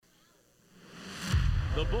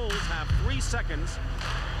The Bulls have 3 seconds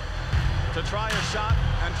to try a shot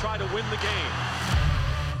and try to win the game.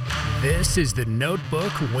 This is the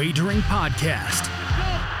Notebook Wagering Podcast.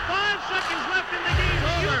 5 seconds left in the game.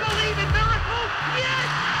 Do you believe in miracles?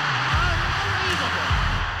 Yes!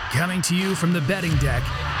 Unbelievable. Coming to you from the betting deck.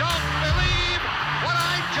 Don't believe what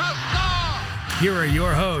I just saw. Here are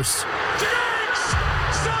your hosts. Diggs!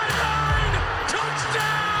 Sideline!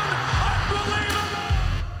 Touchdown! Unbelievable!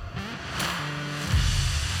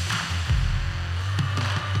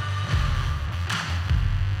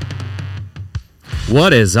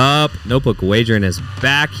 What is up? Notebook Wagering is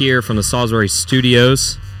back here from the Salisbury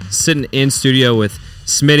Studios, sitting in studio with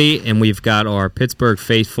Smitty, and we've got our Pittsburgh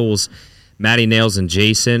faithfuls, Matty, Nails, and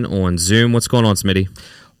Jason on Zoom. What's going on, Smitty?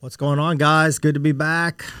 What's going on, guys? Good to be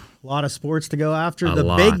back. A lot of sports to go after. A The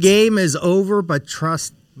lot. big game is over, but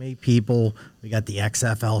trust me, people, we got the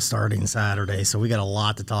XFL starting Saturday, so we got a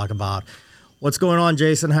lot to talk about. What's going on,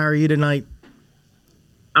 Jason? How are you tonight?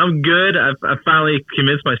 I'm good. I finally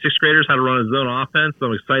convinced my sixth graders how to run a zone offense, so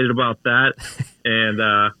I'm excited about that. And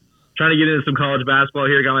trying to get into some college basketball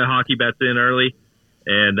here. Got my hockey bets in early,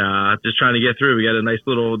 and just trying to get through. We got a nice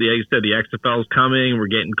little, the XFL's coming. We're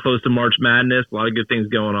getting close to March Madness. A lot of good things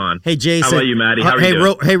going on. Hey, Jason. How about you, Maddie? How are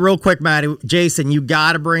you doing? Real quick, Maddie. Jason, you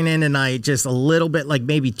got to bring in tonight just a little bit, like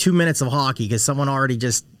maybe 2 minutes of hockey, because someone already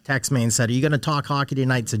just texted me and said, are you going to talk hockey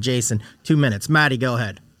tonight? So, Jason, 2 minutes. Maddie, go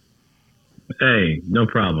ahead. Hey, no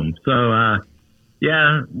problem. So,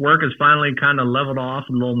 yeah, work has finally kind of leveled off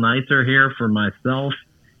a little nicer here for myself.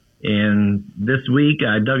 And this week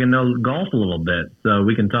I dug into golf a little bit. So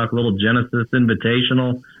we can talk a little Genesis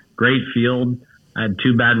Invitational. Great field. I had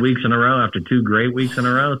 2 bad weeks in a row after 2 great weeks in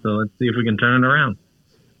a row. So let's see if we can turn it around.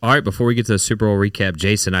 All right, before we get to the Super Bowl recap,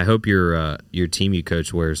 Jason, I hope your team you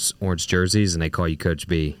coach wears orange jerseys and they call you Coach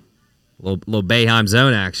B. Little Bayheim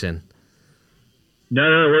zone action.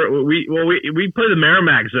 No, we play the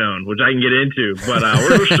Merrimack zone, which I can get into, but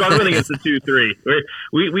we're struggling against the 2-3.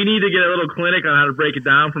 We need to get a little clinic on how to break it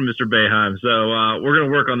down from Mr. Bayheim, so we're going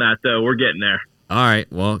to work on that, though. We're getting there. All right,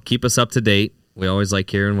 well, keep us up to date. We always like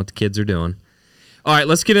hearing what the kids are doing. All right,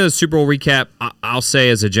 let's get into the Super Bowl recap. I'll say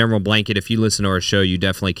as a general blanket, if you listen to our show, you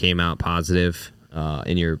definitely came out positive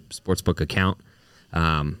in your sportsbook account.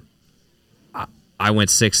 I went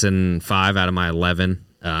 6-5 out of my 11.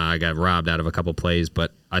 I got robbed out of a couple plays,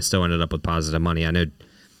 but I still ended up with positive money. I know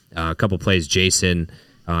a couple plays Jason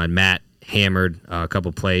and Matt hammered a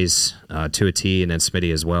couple plays to a T, and then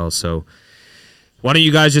Smitty as well. So why don't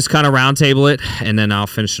you guys just kind of roundtable it, and then I'll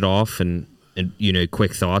finish it off and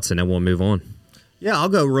quick thoughts, and then we'll move on. Yeah, I'll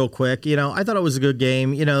go real quick. I thought it was a good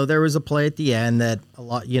game. There was a play at the end that a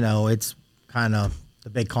lot, it's kind of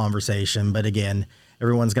the big conversation, but again,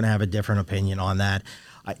 everyone's going to have a different opinion on that.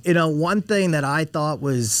 One thing that I thought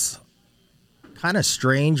was kind of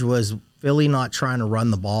strange was Philly not trying to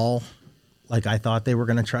run the ball like I thought they were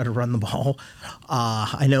going to try to run the ball.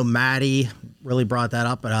 I know Maddie really brought that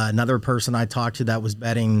up, but another person I talked to that was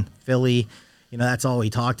betting Philly, that's all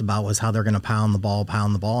he talked about was how they're going to pound the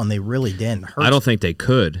ball, and they really didn't. I don't think they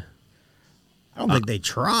could. I don't think they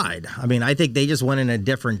tried. I mean, I think they just went in a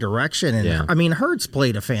different direction. And yeah. I mean, Hurts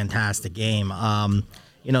played a fantastic game.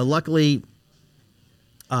 Luckily,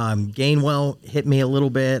 Gainwell hit me a little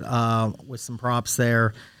bit with some props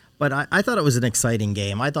there. But I thought it was an exciting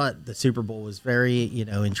game. I thought the Super Bowl was very,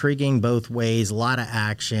 intriguing both ways, a lot of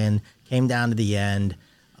action, came down to the end.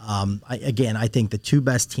 I think the 2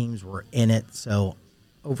 best teams were in it. So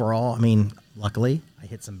overall, I mean, luckily, I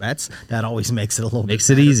hit some bets. That always makes it a little Makes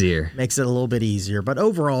it easier. Makes it a little bit easier. But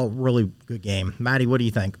overall, really good game. Maddie, what do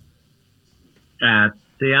you think?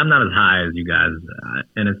 See, I'm not as high as you guys,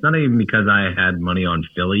 and it's not even because I had money on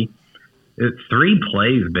Philly. 3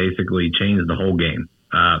 plays basically changed the whole game.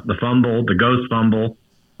 The fumble, the ghost fumble,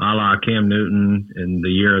 a la Cam Newton in the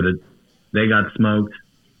year that they got smoked,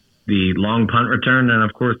 the long punt return, and,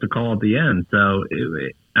 of course, the call at the end. So,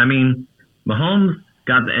 Mahomes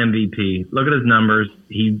got the MVP. Look at his numbers.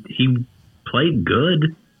 He played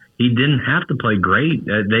good. He didn't have to play great.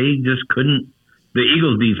 They just couldn't. The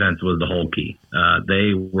Eagles' defense was the whole key.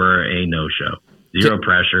 They were a no-show. 0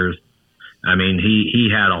 pressures. I mean, he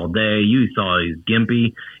had all day. You saw he's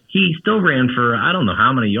gimpy. He still ran for, I don't know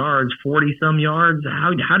how many yards, 40-some yards.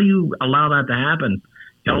 How do you allow that to happen?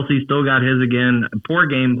 Kelsey still got his again. Poor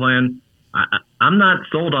game plan. I'm not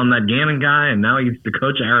sold on that Gannon guy, and now he's the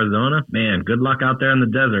coach of Arizona. Man, good luck out there in the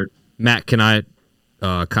desert. Matt, can I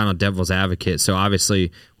kind of devil's advocate? So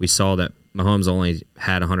obviously we saw that Mahomes only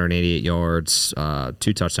had 188 yards,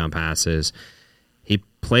 2 touchdown passes. He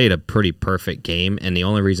played a pretty perfect game, and the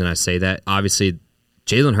only reason I say that, obviously,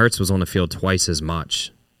 Jalen Hurts was on the field twice as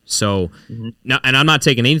much. So, now, and I'm not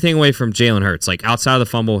taking anything away from Jalen Hurts. Like, outside of the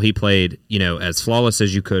fumble, he played, as flawless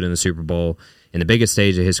as you could in the Super Bowl in the biggest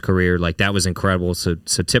stage of his career. Like, that was incredible. So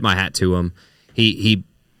tip my hat to him. He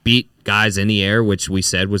beat guys in the air, which we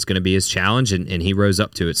said was going to be his challenge, and he rose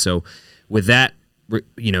up to it. So, with that,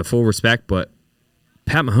 full respect, but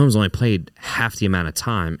Pat Mahomes only played half the amount of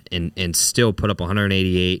time and still put up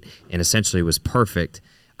 188 and essentially was perfect.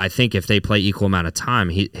 I think if they play equal amount of time,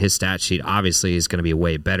 his stat sheet obviously is going to be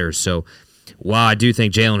way better. So while I do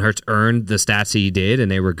think Jalen Hurts earned the stats he did and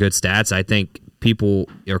they were good stats, I think people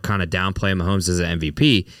are kind of downplaying Mahomes as an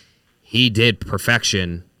MVP. He did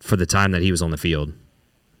perfection for the time that he was on the field.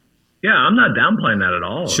 Yeah, I'm not downplaying that at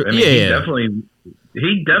all. Sure. I mean,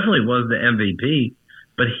 he definitely was the MVP,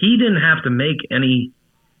 but he didn't have to make any.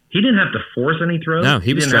 He didn't have to force any throws. No,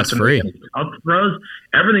 he was stress-free. Tough throws.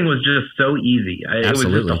 Everything was just so easy. It was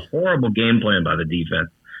just a horrible game plan by the defense.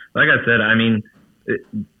 Like I said, I mean,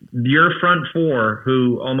 your front four,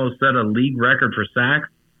 who almost set a league record for sacks,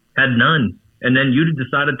 had none. And then you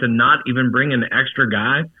decided to not even bring an extra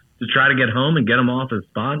guy to try to get home and get him off his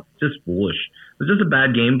spot. Just foolish. It was just a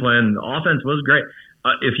bad game plan. The offense was great.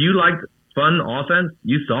 If you liked fun offense,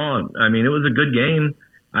 you saw it. I mean, it was a good game.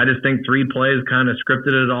 I just think 3 plays kind of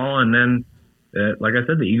scripted it all, and then, like I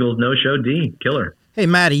said, the Eagles no-show D, killer. Hey,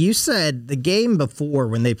 Matty, you said the game before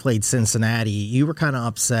when they played Cincinnati, you were kind of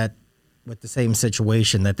upset with the same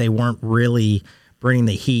situation, that they weren't really bringing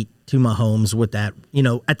the heat to Mahomes with that.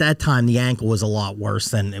 At that time, the ankle was a lot worse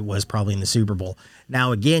than it was probably in the Super Bowl.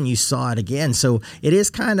 Now, again, you saw it again. So it is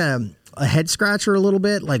kind of a head-scratcher a little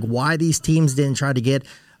bit, like why these teams didn't try to get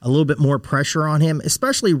a little bit more pressure on him,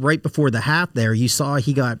 especially right before the half there. You saw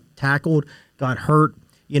he got tackled, got hurt.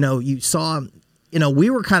 You saw, we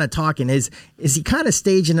were kind of talking, is he kind of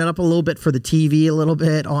staging it up a little bit for the TV a little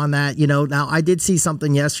bit on that? Now I did see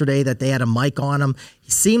something yesterday that they had a mic on him. He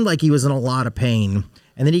seemed like he was in a lot of pain.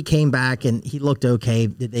 And then he came back and he looked okay.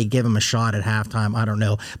 Did they give him a shot at halftime? I don't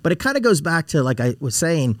know. But it kind of goes back to, like I was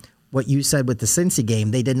saying, what you said with the Cincy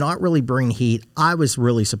game. They did not really bring heat. I was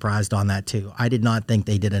really surprised on that too. I did not think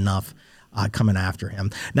they did enough coming after him.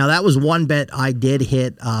 Now, that was one bet I did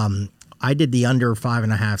hit. I did the under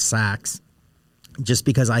 5.5 sacks just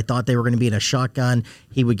because I thought they were going to be in a shotgun.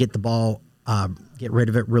 He would get the ball, get rid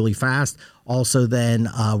of it really fast. Also then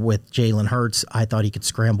with Jalen Hurts, I thought he could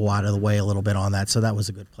scramble out of the way a little bit on that. So that was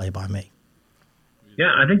a good play by me.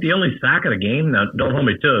 Yeah, I think the only sack of the game, now don't hold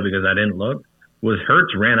me to it because I didn't look, was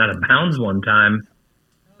Hurts ran out of bounds one time,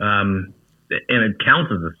 and it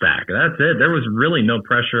counts as a sack. That's it. There was really no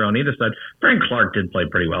pressure on either side. Frank Clark did play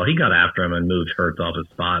pretty well. He got after him and moved Hurts off his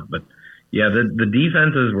spot. But, yeah, the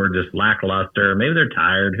defenses were just lackluster. Maybe they're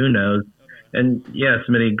tired. Who knows? And, yeah,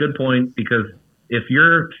 Smitty, good point, because if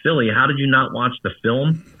you're Philly, how did you not watch the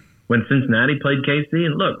film when Cincinnati played KC?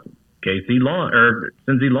 And look, KC lost, or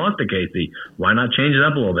since he lost to KC, why not change it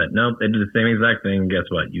up a little bit? Nope, they did the same exact thing. Guess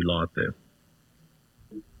what? You lost to.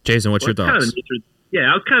 Jason, what's your thoughts? It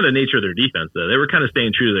was kind of the nature of their defense, though. They were kind of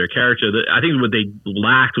staying true to their character. I think what they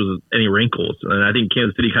lacked was any wrinkles. And I think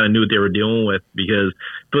Kansas City kind of knew what they were dealing with because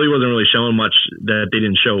Philly wasn't really showing much that they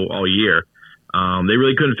didn't show all year. They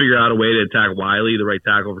really couldn't figure out a way to attack Wylde. The right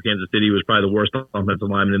tackle for Kansas City was probably the worst offensive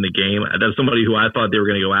lineman in the game. That's somebody who I thought they were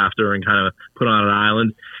going to go after and kind of put on an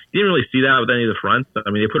island. Didn't really see that with any of the fronts. I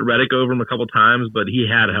mean, they put Reddick over him a couple times, but he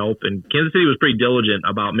had help. And Kansas City was pretty diligent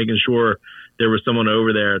about making sure there was someone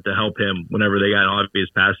over there to help him whenever they got in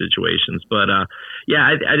obvious pass situations. But,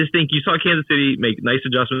 I just think you saw Kansas City make nice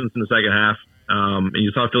adjustments in the second half. And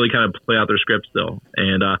you saw Philly kind of play out their script still.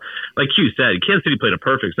 And like Q said, Kansas City played a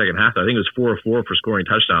perfect second half. I think it was 4 of 4 for scoring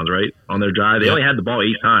touchdowns, right, on their drive. They only had the ball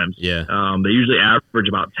 8 times. Yeah. They usually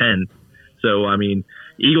average about 10. So, I mean,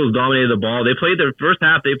 Eagles dominated the ball. They played their first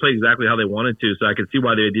half. They played exactly how they wanted to, so I could see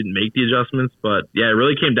why they didn't make the adjustments. But, yeah, it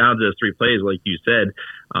really came down to those 3 plays, like you said.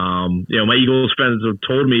 My Eagles friends have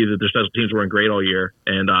told me that their special teams weren't great all year.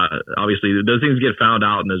 And, obviously, those things get found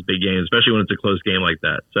out in those big games, especially when it's a close game like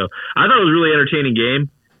that. So I thought it was a really entertaining game.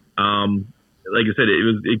 Like I said,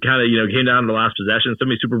 it kind of, came down to the last possession. So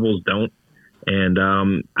many Super Bowls don't. And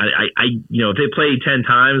if they play 10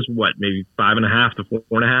 times, maybe 5.5 to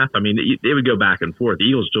 4.5. I mean, they would go back and forth. The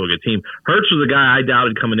Eagles are still a good team. Hurts was a guy I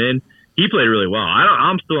doubted coming in. He played really well.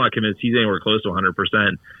 I'm still not convinced he's anywhere close to 100%,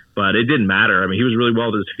 but it didn't matter. I mean, he was really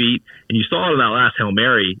well with his feet, and you saw it in that last Hail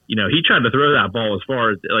Mary. He tried to throw that ball as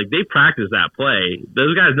far as they practiced that play.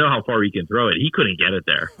 Those guys know how far he can throw it. He couldn't get it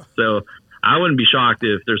there, so I wouldn't be shocked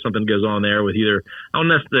if there's something goes on there with either not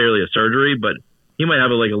necessarily a surgery, but he might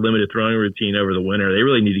have a limited throwing routine over the winter. They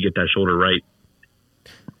really need to get that shoulder right.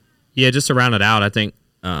 Yeah, just to round it out, I think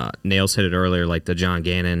Nails hit it earlier, like the John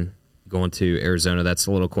Gannon going to Arizona. That's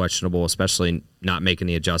a little questionable, especially not making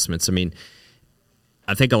the adjustments. I mean,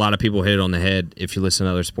 I think a lot of people hit it on the head if you listen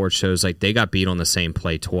to other sports shows. Like, they got beat on the same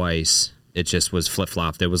play twice. It just was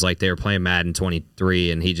flip-flopped. It was like they were playing Madden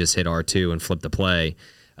 23, and he just hit R2 and flipped the play.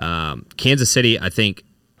 Kansas City, I think,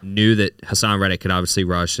 knew that Hassan Reddick could obviously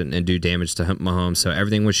rush and do damage to Mahomes, so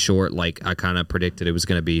everything was short, like I kind of predicted it was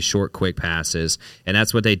going to be, short, quick passes, and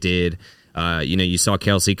that's what they did. You saw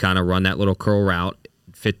Kelsey kind of run that little curl route,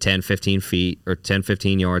 10, 15 feet, or 10,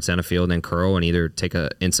 15 yards down the field, and then curl and either take a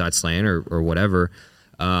inside slant or whatever.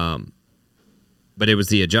 But it was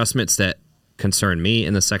the adjustments that concerned me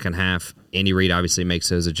in the second half. Andy Reid obviously makes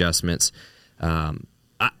those adjustments.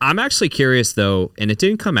 I'm actually curious, though, and it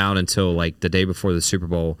didn't come out until like the day before the Super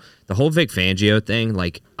Bowl, the whole Vic Fangio thing.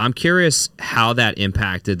 Like, I'm curious how that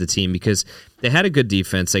impacted the team, because they had a good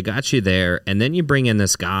defense. They got you there, and then you bring in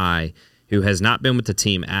this guy who has not been with the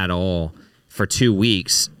team at all for 2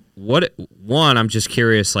 weeks. I'm just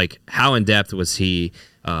curious, like, how in-depth was he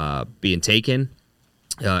being taken?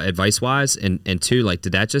 Advice-wise, and two, like,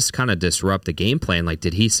 did that just kind of disrupt the game plan? Like,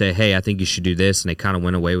 did he say, hey, I think you should do this, and they kind of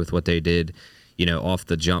went away with what they did, off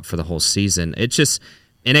the jump for the whole season? It just,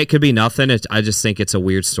 and it could be nothing. I just think it's a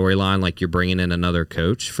weird storyline, like you're bringing in another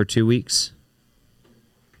coach for 2 weeks.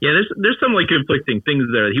 Yeah, there's some like conflicting things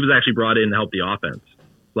there. He was actually brought in to help the offense,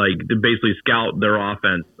 like to basically scout their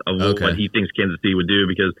offense of what he thinks Kansas City would do,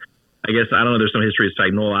 because I guess, I don't know, there's some history of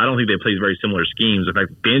Spagnuolo. I don't think they play very similar schemes. In fact,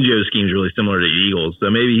 Fangio's scheme is really similar to the Eagles. So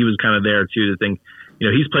maybe he was kind of there, too, to think,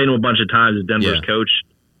 he's played him a bunch of times as Denver's coach.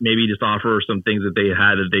 Maybe just offer some things that they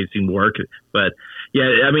had that they've seen work. But,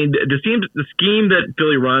 yeah, I mean, the scheme that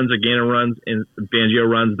Philly runs, or Gannon runs, and Fangio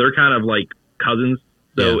runs, they're kind of like cousins.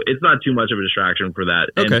 So it's not too much of a distraction for that.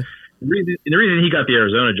 Okay. And the reason he got the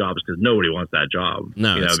Arizona job is because nobody wants that job.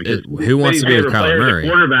 No, because who wants to be with Kyler Murray?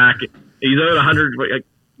 Quarterback, he's owed hundreds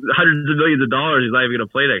of millions of dollars. He's not even going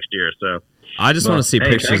to play next year. So I just want to see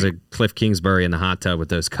pictures of Cliff Kingsbury in the hot tub with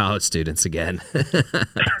those college students again.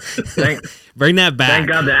 Bring that back. Thank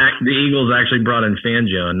God the Eagles actually brought in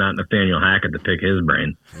Fangio and not Nathaniel Hackett to pick his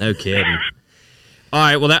brain. No kidding. All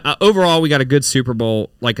right. Well, overall, we got a good Super Bowl.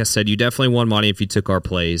 Like I said, you definitely won money if you took our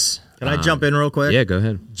plays. Can I jump in real quick? Yeah, go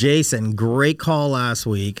ahead. Jason, great call last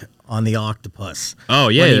week on the octopus. Oh,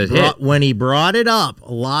 yeah. When he brought it up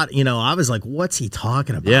a lot, I was like, what's he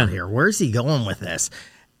talking about here? Where's he going with this?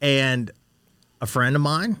 And a friend of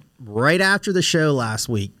mine, right after the show last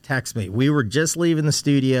week, texted me. We were just leaving the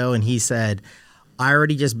studio, and he said, I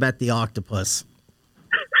already just bet the octopus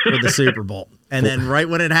for the Super Bowl. And then right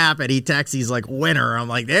when it happened, he texts, he's like, winner. I'm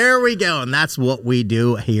like, there we go. And that's what we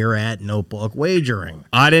do here at Notebook Wagering.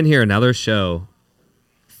 I didn't hear another show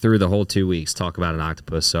through the whole 2 weeks talk about an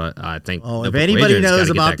octopus, so I think if anybody knows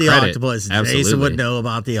about the octopus, absolutely. Jason would know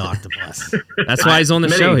about the octopus. That's why he's on the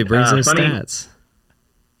show. He brings his stats.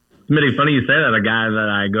 Smitty, funny you say that. A guy that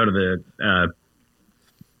I go to the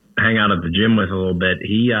hang out at the gym with a little bit,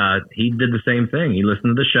 he did the same thing. He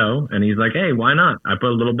listened to the show, and he's like, hey, why not? I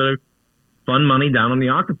put a little bit of fun money down on the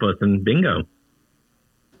octopus, and bingo.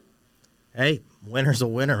 Hey, winner's a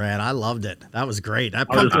winner, man. I loved it. That was great.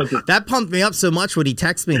 That pumped me up so much when he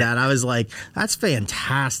texted me that. I was like, that's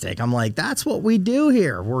fantastic. I'm like, that's what we do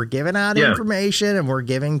here. We're giving out information, and we're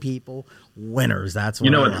giving people winners. That's what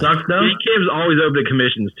what sucks, though? Cam's always open to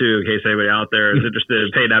commissions, too, in case anybody out there is interested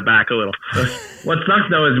in paying that back a little. What sucks,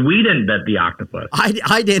 though, is we didn't bet the octopus.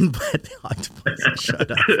 I didn't bet the octopus. Shut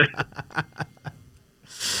up.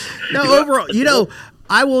 No, overall,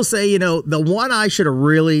 I will say, the one I should have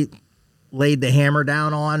really laid the hammer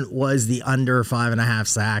down on was the under 5.5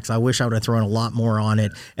 sacks. I wish I would have thrown a lot more on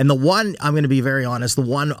it. And the one, I'm going to be very honest, the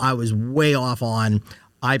one I was way off on,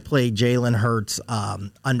 I played Jalen Hurts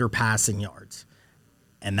under passing yards.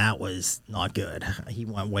 And that was not good. He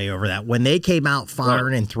went way over that. When they came out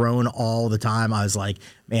firing and throwing all the time, I was like,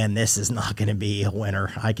 man, this is not going to be a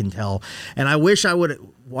winner. I can tell. And I wish I would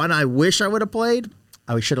have played.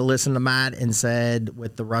 I should have listened to Matt and said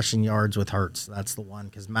with the rushing yards with Hurts. That's the one,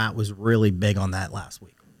 because Matt was really big on that last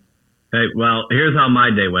week. Hey, well, here's how my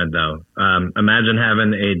day went, though. Imagine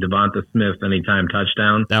having a Devonta Smith anytime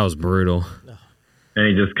touchdown. That was brutal. And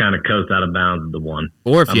he just kind of coast out of bounds at the one.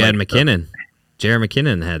 Or if you had McKinnon. Jared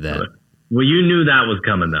McKinnon had that. Well, you knew that was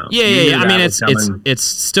coming, though. Yeah. I mean, it's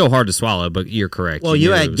still hard to swallow, but you're correct. Well,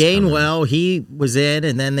 you had Gainwell. He was in,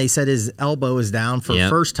 and then they said his elbow was down for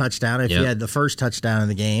first touchdown if he had the first touchdown of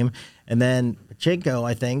the game. And then Pacheco,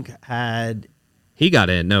 I think, had... He got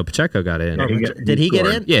in. No, Pacheco got in. Did he get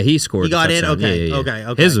in? Yeah, he scored. He got in? Okay, yeah.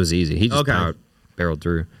 Okay. His was easy. He just barreled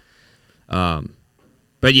through.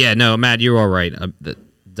 But, yeah, no, Matt, you're all right.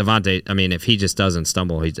 Devontae, I mean, if he just doesn't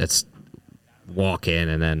stumble, that's walk in,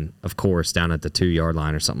 and then, of course, down at the 2-yard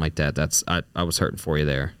line or something like that. I was hurting for you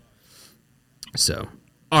there. So,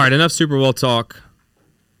 all right, enough Super Bowl talk.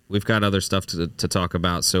 We've got other stuff to talk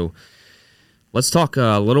about. So let's talk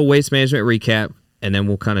a little Waste Management recap, and then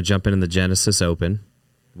we'll kind of jump into the Genesis Open,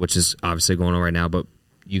 which is obviously going on right now, but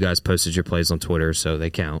you guys posted your plays on Twitter, so they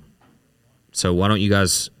count. So why don't you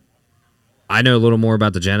guys... I know a little more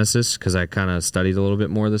about the Genesis because I kind of studied a little bit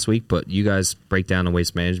more this week, but you guys break down the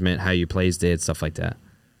Waste Management, how your plays did, stuff like that.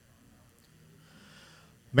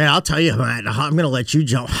 Man, I'll tell you, Matt, I'm going to let you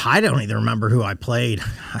jump. I don't even remember who I played.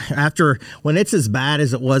 When it's as bad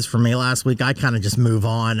as it was for me last week, I kind of just move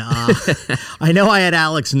on. I know I had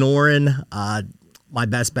Alex Noren, my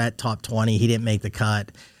best bet, top 20. He didn't make the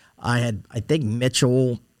cut. I think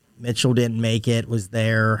Mitchell didn't make it, was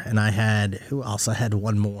there. And I had, who else? I had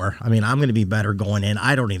one more. I mean, I'm going to be better going in.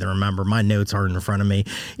 I don't even remember. My notes aren't in front of me.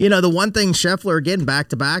 You know, the one thing, Scheffler, again,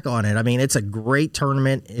 back-to-back on it. I mean, it's a great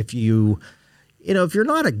tournament if you're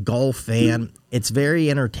not a golf fan, it's very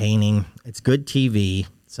entertaining. It's good TV.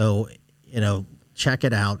 So, check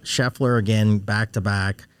it out. Scheffler again,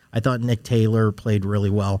 back-to-back. I thought Nick Taylor played really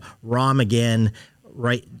well. Rahm again,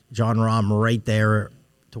 right? John Rahm right there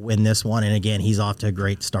to win this one. And again, he's off to a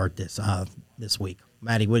great start this week.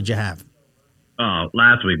 Matty, what did you have? Oh,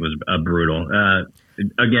 last week was brutal.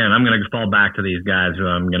 Again, I'm going to fall back to these guys who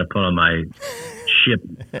I'm going to put on my ship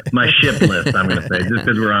list, I'm going to say, just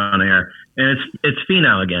because we're on air. And it's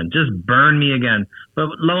Finau again. Just burn me again. But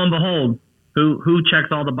lo and behold, who checks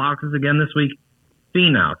all the boxes again this week?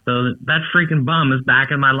 Finau. So that freaking bum is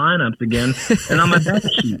back in my lineups again and on my bet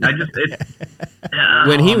sheet.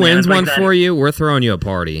 When he wins one for you, we're throwing you a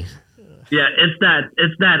party. Yeah, it's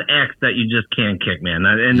that X that you just can't kick, man.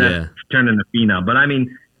 And that turned into Finau. But I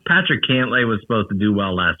mean, Patrick Cantlay was supposed to do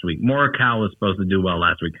well last week. Morikawa was supposed to do well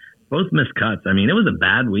last week. Both missed cuts. I mean, it was a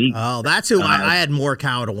bad week. Oh, that's who I had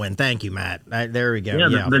Morikawa to win. Thank you, Matt. There we go. Yeah,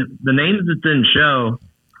 the names that didn't show.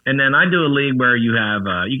 And then I do a league where you have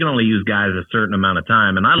you can only use guys a certain amount of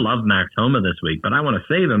time. And I love Max Homa this week, but I want to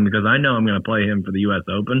save him because I know I'm going to play him for the U.S.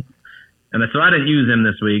 Open. And so I didn't use him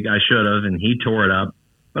this week. I should have, and he tore it up.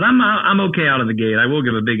 But I'm okay out of the gate. I will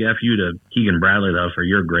give a big FU to Keegan Bradley, though, for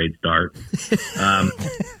your great start.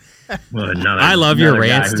 I love your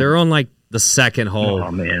rants. They're on like the second hole. Oh,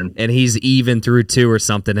 man. And he's even through 2 or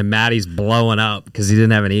something, and Matty's blowing up because he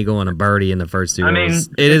didn't have an eagle and a birdie in the first 2 holes.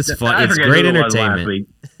 It is fun. It's great entertainment.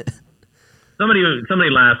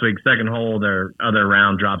 Somebody last week, second hole, their other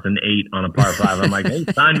round dropped an 8 on a par 5. I'm like, hey,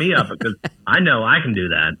 sign me up because I know I can do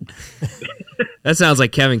that. That sounds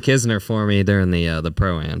like Kevin Kisner for me during the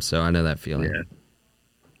Pro-Am, so I know that feeling. Yeah.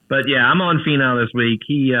 But yeah, I'm on Finau this week.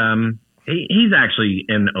 He's actually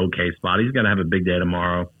in an okay spot. He's going to have a big day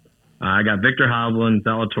tomorrow. I got Victor Hovland,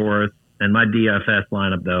 Zalatoris, and my DFS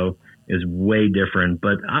lineup, though, is way different.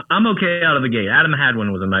 But I'm okay out of the gate. Adam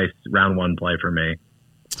Hadwin was a nice round 1 play for me.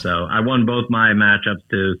 So I won both my matchups,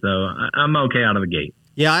 too. So I'm okay out of the gate.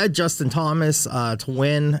 Yeah, I had Justin Thomas to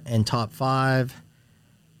win in top 5.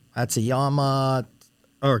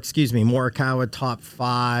 Morikawa top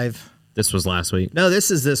 5. This was last week? No, this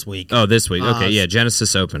is this week. Oh, this week. Okay, yeah,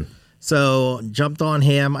 Genesis Open. So jumped on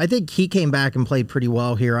him. I think he came back and played pretty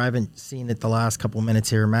well here. I haven't seen it the last couple minutes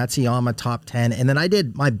here. Matsuyama top 10. And then I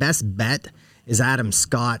did my best bet is Adam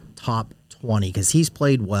Scott top 20 because he's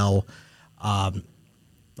played well the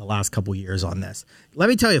last couple years on this. Let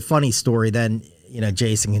me tell you a funny story. Then,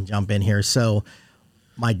 Jason can jump in here. So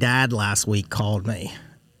my dad last week called me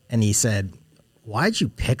and he said, why'd you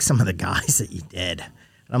pick some of the guys that you did?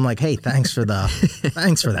 I'm like, hey, thanks for that.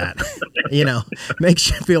 Makes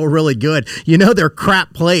you feel really good. They're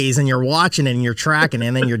crap plays and you're watching it and you're tracking it,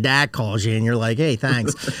 and then your dad calls you and you're like, hey,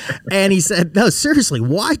 thanks. And he said, no, seriously,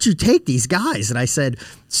 why'd you take these guys? And I said,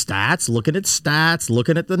 stats, looking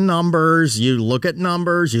at the numbers. You look at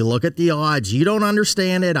numbers, you look at the odds. You don't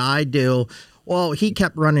understand it. I do. Well, he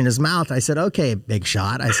kept running his mouth. I said, okay, big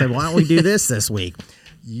shot. I said, why don't we do this week?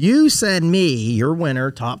 You send me your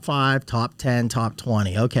winner, top 5, top 10, top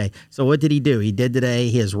 20. Okay, so what did he do? He did today.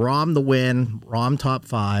 He has Rahm the win, Rahm top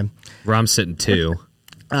 5. Rahm's sitting 2.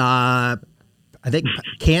 I think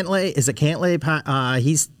Cantlay, is it Cantlay?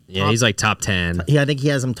 He's like top 10. Yeah, I think he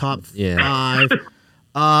has him top 5.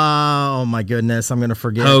 Oh my goodness, I'm gonna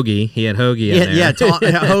forget. Hoagie, he had Hoagie in there. Yeah,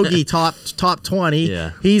 Hoagie top 20.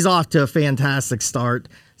 Yeah, he's off to a fantastic start.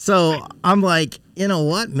 So I'm like, you know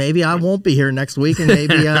what? Maybe I won't be here next week, and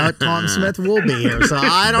maybe Tom Smith will be here. So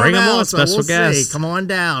I don't know. Bring him on, special guest. See. Come on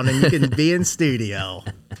down, and you can be in studio.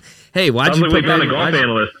 Hey, why'd Sounds you like we put found a golf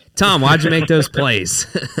analyst. Tom, why'd you make those plays?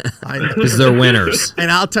 Because they're winners.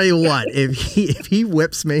 And I'll tell you what, if he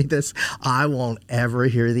whips me this, I won't ever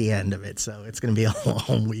hear the end of it. So it's going to be a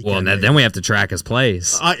long weekend. Well, then we have to track his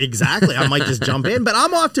plays. Exactly. I might just jump in, but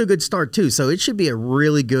I'm off to a good start too. So it should be a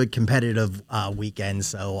really good competitive weekend.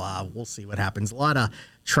 So we'll see what happens. A lot of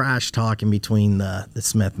trash talk in between the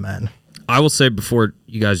Smith men. I will say before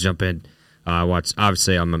you guys jump in,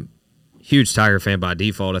 obviously I'm a huge Tiger fan by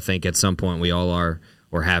default. I think at some point we all are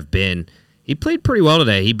or have been. He played pretty well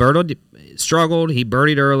today. He struggled. He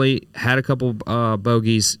birdied early, had a couple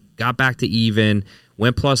bogeys, got back to even,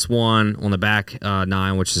 went +1 on the back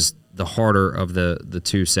 9, which is the harder of the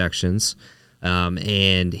two sections.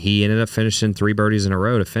 And he ended up finishing 3 birdies in a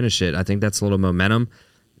row to finish it. I think that's a little momentum.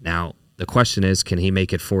 Now, the question is, can he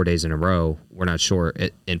make it 4 days in a row? We're not sure.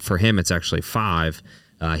 And for him, it's actually 5.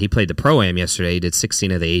 He played the Pro-Am yesterday. He did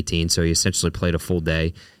 16 of the 18, so he essentially played a full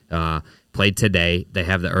day. Played today. They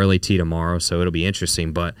have the early tee tomorrow, so it'll be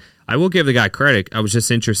interesting. But I will give the guy credit. I was just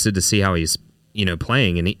interested to see how he's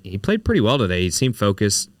playing, and he played pretty well today. He seemed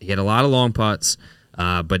focused. He had a lot of long putts,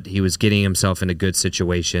 but he was getting himself into good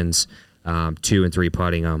situations, 2 and 3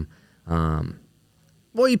 putting them.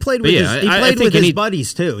 Well, he played with his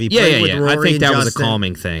buddies too. He played with Rory I think that and was a Justin.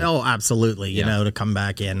 calming thing. Oh, absolutely. You know, to come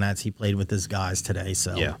back in, he played with his guys today.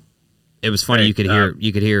 So yeah. It was funny. You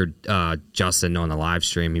could hear Justin on the live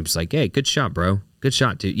stream. He was like, "Hey, good shot, bro. Good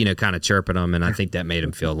shot," too. Kind of chirping him, and I think that made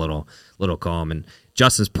him feel a little calm. And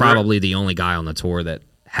Justin's probably the only guy on the tour that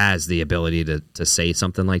has the ability to say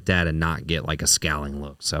something like that and not get like a scowling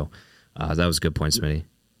look. So that was a good point, Smitty.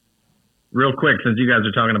 Real quick, since you guys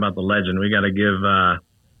are talking about the legend, we got to give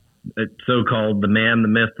so-called the man, the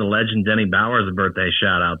myth, the legend, Denny Bowers a birthday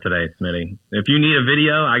shout-out today, Smitty. If you need a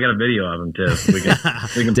video, I got a video of him, too.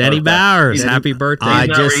 We can Denny Bowers, happy birthday.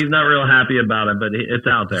 He's not real happy about it, but it's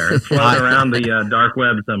out there. It's floating around the dark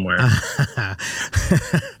web somewhere.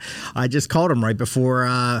 I just called him right before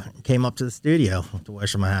came up to the studio to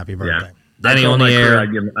wish him a happy birthday. Yeah. Denny on the air.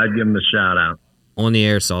 I'd give him a shout-out. On the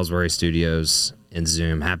air, Salisbury Studios and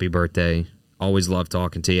Zoom. Happy birthday. Always love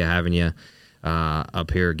talking to you, having you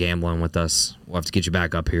up here gambling with us. We'll have to get you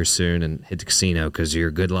back up here soon and hit the casino because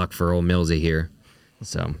you're good luck for old Millsy here.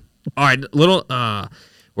 So, all right,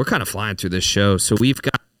 we're kind of flying through this show. So we've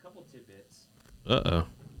got a couple tidbits.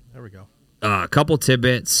 There we go. A couple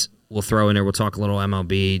tidbits we'll throw in there. We'll talk a little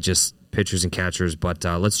MLB, just pitchers and catchers. But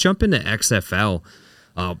let's jump into XFL.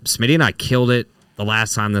 Smitty and I killed it the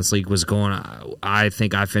last time this league was going. I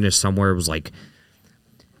think I finished somewhere. It was like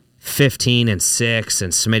 15-6,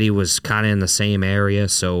 and Smitty was kind of in the same area.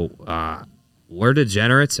 So we're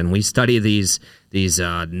degenerates, and we study these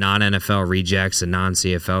non-NFL rejects and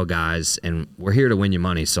non-CFL guys, and we're here to win you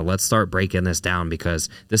money. So let's start breaking this down because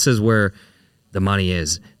this is where the money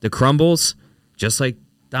is. The crumbles, just like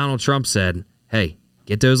Donald Trump said, hey,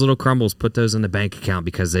 get those little crumbles, put those in the bank account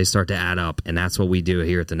because they start to add up, and that's what we do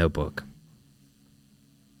here at the Notebook.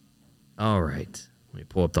 All right. Let me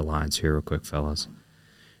pull up the lines here real quick, fellas.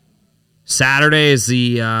 Saturday is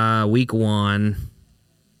the week 1.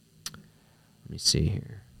 Let me see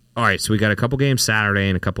here. All right, so we got a couple games Saturday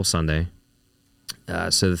and a couple Sunday.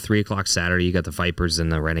 So the 3 o'clock Saturday, you got the Vipers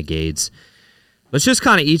and the Renegades. Let's just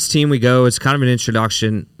kind of each team we go. It's kind of an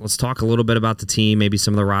introduction. Let's talk a little bit about the team, maybe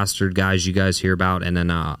some of the rostered guys you guys hear about, and then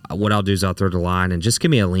what I'll do is I'll throw the line and just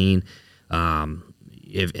give me a lean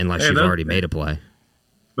unless you've already made a play.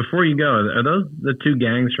 Before you go, are those the 2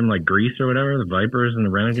 gangs from like Greece or whatever, the Vipers and the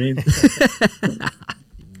Renegades?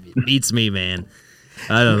 Beats me, man.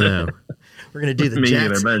 I don't know. We're going to do the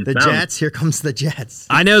Jets. The Jets. Here comes the Jets.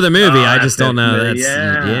 I know the movie. I just don't know.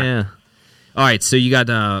 Yeah. All right, so you got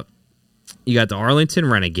the Arlington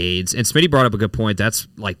Renegades, and Smitty brought up a good point. That's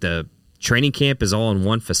like the training camp is all in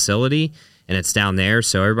one facility, and it's down there,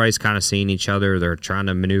 so everybody's kind of seeing each other. They're trying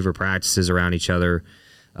to maneuver practices around each other.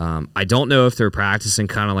 I don't know if they're practicing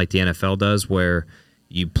kind of like the NFL does, where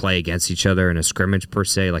you play against each other in a scrimmage per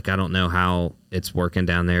se. Like I don't know how it's working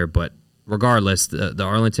down there, but regardless, the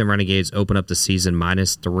Arlington Renegades open up the season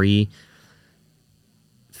 -3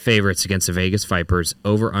 favorites against the Vegas Vipers.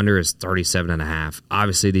 Over/under is 37.5.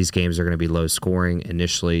 Obviously, these games are going to be low scoring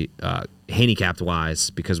initially, handicapped wise,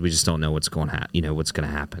 because we just don't know what's going to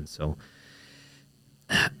happen. So,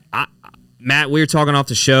 Matt, we were talking off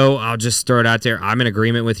the show. I'll just throw it out there. I'm in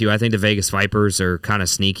agreement with you. I think the Vegas Vipers are kind of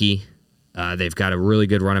sneaky. They've got a really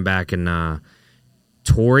good running back in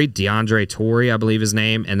DeAndre Torrey, I believe his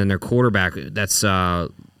name, and then their quarterback, that's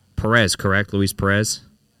Perez, correct? Luis Perez?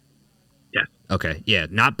 Yeah. Okay, yeah,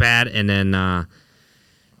 not bad. And then I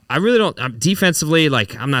really don't defensively,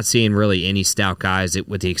 like I'm not seeing really any stout guys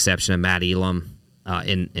with the exception of Matt Elam.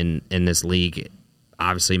 in this league.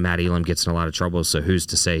 Obviously, Matt Elam gets in a lot of trouble, so who's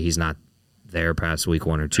to say he's not there past week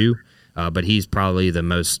 1 or 2? But he's probably the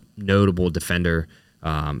most notable defender.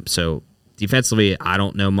 So defensively, I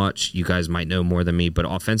don't know much. You guys might know more than me, but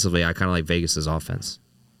offensively, I kind of like Vegas's offense.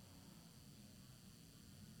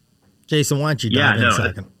 Jason, why don't you dive in a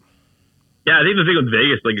second? Yeah, I think the thing with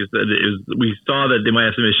Vegas, like you said, is we saw that they might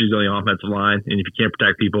have some issues on the offensive line, and if you can't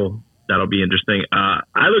protect people, that'll be interesting.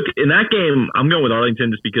 I look in that game. I'm going with Arlington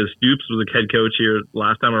just because Stoops was the head coach here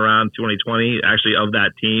last time around, 2020, actually of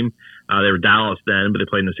that team. They were Dallas then, but they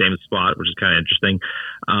played in the same spot, which is kind of interesting.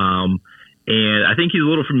 And I think he's a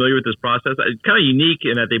little familiar with this process. It's kind of unique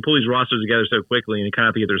in that they pull these rosters together so quickly, and you kind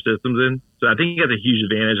of have to get their systems in. So I think he has a huge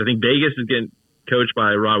advantage. I think Vegas is getting coached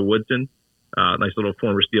by Rod Woodson. Nice little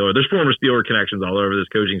former Steeler. There's former Steeler connections all over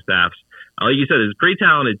this coaching staff. Like you said, it's a pretty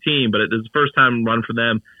talented team, but it's the first time run for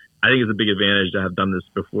them. I think it's a big advantage to have done this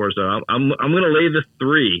before. So I'm going to lay this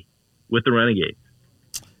 3 with the Renegades.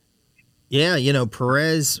 Yeah,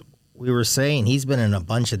 Perez, we were saying he's been in a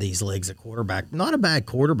bunch of these leagues at quarterback. Not a bad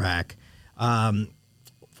quarterback.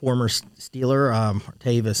 Former Steeler,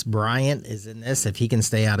 Tavis Bryant is in this. If he can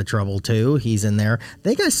stay out of trouble too, he's in there. I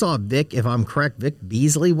think I saw Vic, if I'm correct, Vic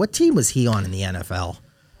Beasley. What team was he on in the NFL?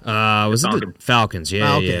 Was it the Falcons? Yeah,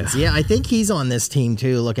 Falcons. Yeah, I think he's on this team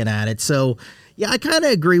too, looking at it. So, yeah, I kind of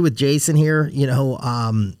agree with Jason here.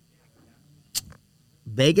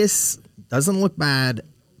 Vegas doesn't look bad,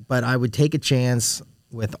 but I would take a chance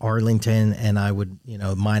with Arlington, and I would,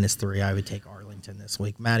 -3, I would take Arlington this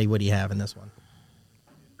week. Matty, what do you have in this one?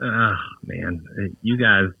 Oh, man, you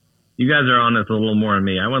guys are on this a little more than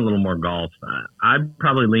me. I went a little more golf. I'd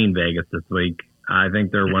probably lean Vegas this week. I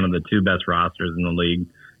think they're one of the 2 best rosters in the league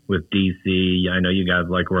with DC. I know you guys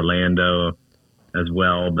like Orlando as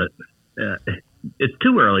well, but it's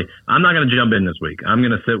too early. I'm not going to jump in this week. I'm going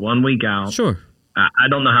to sit 1 week out. Sure. I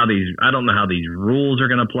don't know how these rules are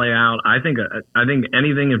going to play out. I think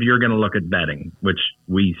anything, if you're going to look at betting, which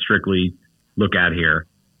we strictly look at here,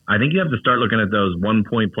 I think you have to start looking at those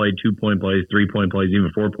 1-point play, 2-point plays, 3-point plays,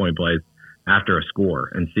 even 4-point plays after a score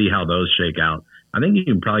and see how those shake out. I think you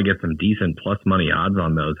can probably get some decent plus money odds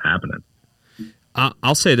on those happening.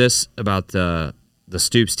 I'll say this about the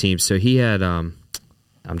Stoops team. So he had, I'm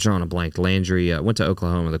drawing a blank. Landry went to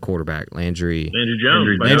Oklahoma, the quarterback. Landry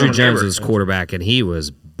Jones was quarterback, and he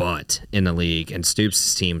was butt in the league, and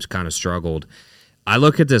Stoops' teams kind of struggled. I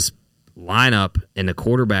look at this lineup and the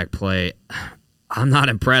quarterback play. I'm not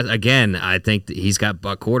impressed. Again, I think that he's got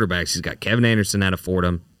butt quarterbacks. He's got Kevin Anderson out of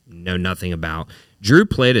Fordham, know nothing about. Drew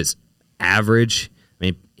played as average. I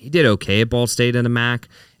mean, he did okay at Ball State in the MAC.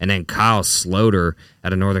 And then Kyle Sloter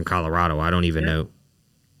out of Northern Colorado. I don't even know.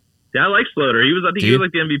 Yeah, I like Sloter. He was like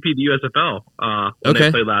the MVP of the USFL when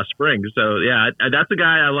they played last spring. So, yeah, that's a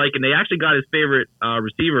guy I like. And they actually got his favorite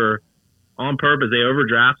receiver on purpose. They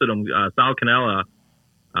overdrafted him, Sal Canella.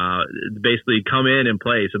 Basically come in and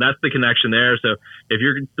play. So that's the connection there. So if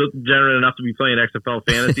you're generous enough to be playing XFL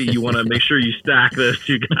fantasy, you want to make sure you stack those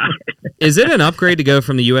 2 guys. Is it an upgrade to go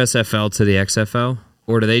from the USFL to the XFL?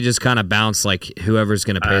 Or do they just kind of bounce like whoever's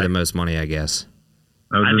going to pay the most money, I guess?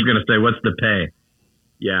 I was just going to say, what's the pay?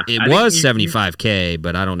 Yeah. It was $75K,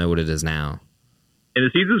 but I don't know what it is now. And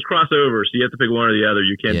the seasons cross over, so you have to pick one or the other.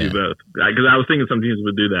 You can't do both. Because I was thinking some teams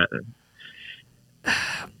would do that.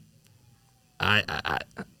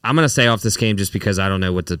 I'm going to stay off this game just because I don't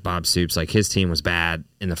know what the Bob Stoops, like his team was bad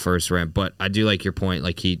in the first round, but I do like your point.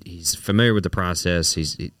 Like he's familiar with the process.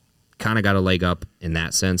 He kind of got a leg up in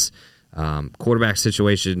that sense. Quarterback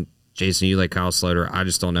situation, Jason, you like Kyle Sloter. I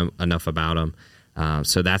just don't know enough about him.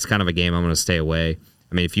 So that's kind of a game I'm going to stay away.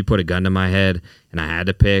 I mean, if you put a gun to my head and I had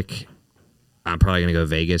to pick, I'm probably going to go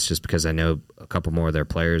Vegas just because I know a couple more of their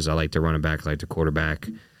players. I like their running back, I like their quarterback.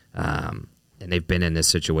 And they've been in this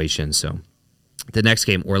situation, so. The next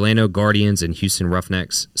game, Orlando Guardians and Houston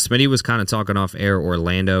Roughnecks. Smitty was kind of talking off air.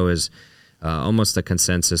 Orlando is almost the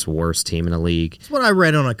consensus worst team in the league. That's what I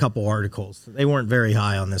read on a couple articles. They weren't very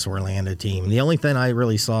high on this Orlando team. The only thing I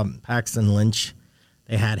really saw, Paxton Lynch,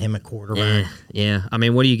 they had him at quarterback. Yeah. I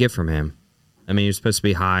mean, what do you get from him? I mean, he was supposed to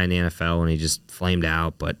be high in the NFL, and he just flamed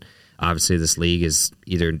out. But obviously this league is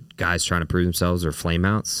either guys trying to prove themselves or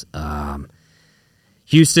flameouts.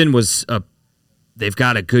 Houston was they've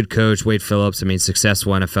got a good coach, Wade Phillips. I mean,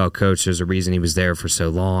 successful NFL coach. There's a reason he was there for so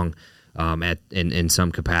long in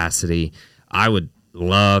some capacity. I would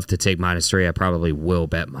love to take -3. I probably will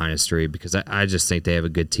bet -3 because I just think they have a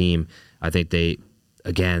good team. I think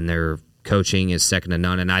their coaching is second to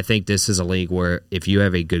none. And I think this is a league where if you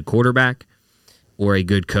have a good quarterback or a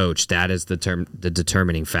good coach, that is the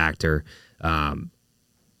determining factor.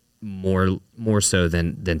 more so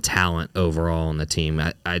than talent overall on the team.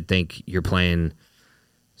 I think you're playing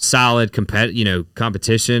solid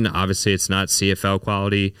competition. Obviously, it's not CFL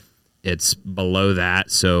quality. It's below that.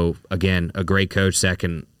 So, again, a great coach that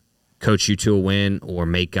can coach you to a win or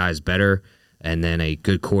make guys better, and then a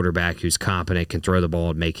good quarterback who's competent, can throw the ball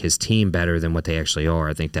and make his team better than what they actually are.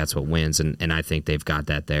 I think that's what wins, and I think they've got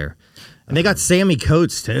that there. And they got Sammy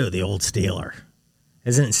Coates, too, the old Steeler.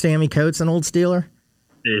 Isn't Sammy Coates an old Steeler?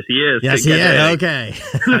 Yes, he is. Yes, he is. Okay.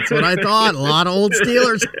 That's what I thought. A lot of old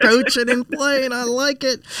Steelers coaching and playing. I like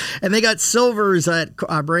it. And they got Silvers at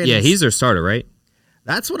Brandon. Yeah, he's their starter, right?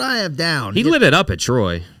 That's what I have down. He lit it up at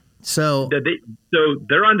Troy. So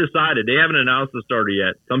they're undecided. They haven't announced the starter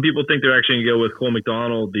yet. Some people think they're actually going to go with Cole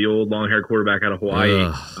McDonald, the old long-haired quarterback out of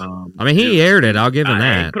Hawaii. I mean, he aired it. I'll give him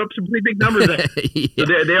that. He put up some pretty big numbers there. So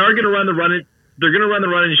they are going to run the run. They're going to run the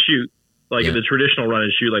run and shoot. Like the traditional run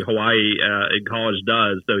and shoot, like Hawaii in college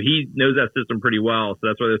does. So he knows that system pretty well. So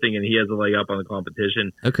that's why they're thinking he has a leg up on the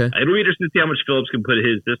competition. Okay. It'll be interesting to see how much Phillips can put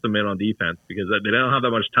his system in on defense because they don't have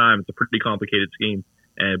that much time. It's a pretty complicated scheme.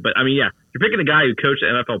 But I mean, yeah, you're picking a guy who coached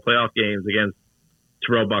NFL playoff games against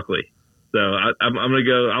Terrell Buckley. So I'm gonna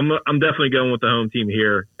go. I'm definitely going with the home team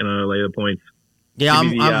here, and I'm gonna lay the points. Yeah, I'm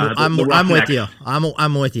with you.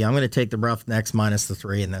 I'm with you. I'm going to take the Roughnecks minus the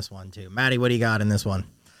 3 in this one too. Maddie, what do you got in this one?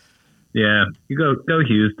 Yeah, you go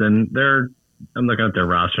Houston. I'm looking at their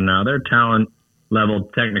roster now. Their talent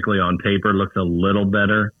level, technically on paper, looks a little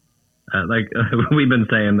better. Like we've been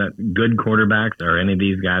saying, that good quarterbacks, are any of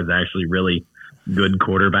these guys actually really good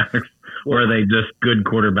quarterbacks, or are they just good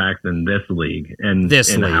quarterbacks in this league? And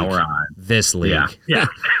in our eyes, this league, yeah.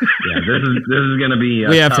 This is going to be.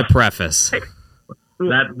 We have to preface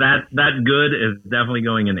that good is definitely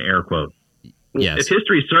going in air quotes. Yes. If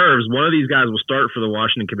history serves, one of these guys will start for the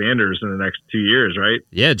Washington Commanders in the next 2 years, right?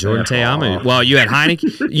 Yeah, Jordan Te'amu. Well, you had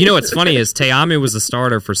Heineke. You know what's funny is Te'amu was the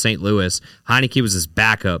starter for St. Louis. Heineke was his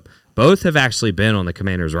backup. Both have actually been on the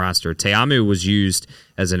Commanders roster. Te'amu was used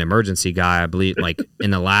as an emergency guy, I believe, like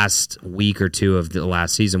in the last week or two of the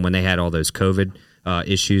last season when they had all those COVID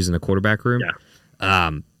issues in the quarterback room.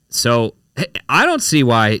 Yeah. So I don't see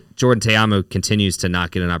why Jordan Te'amu continues to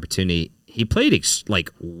not get an opportunity. He played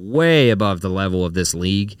way above the level of this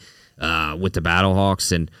league with the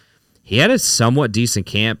Battlehawks, and he had a somewhat decent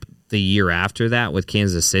camp the year after that with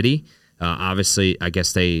Kansas City. Obviously, I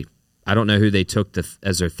guess I don't know who they took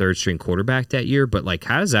as their third-string quarterback that year, but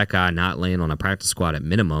how does that guy not land on a practice squad at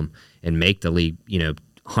minimum and make the league,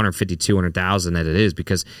 150, 200,000 that it is?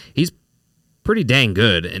 Because he's pretty dang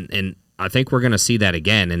good, and I think we're going to see that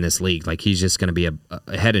again in this league. He's just going to be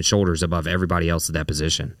a head and shoulders above everybody else at that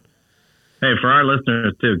position. Hey, for our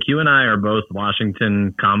listeners, too, Q and I are both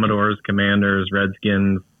Washington Commodores, Commanders,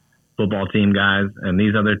 Redskins football team guys, and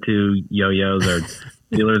these other two yo-yos are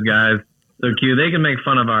Steelers guys. So, Q, they can make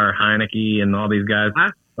fun of our Heineke and all these guys.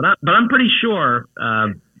 But I'm pretty sure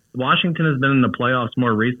Washington has been in the playoffs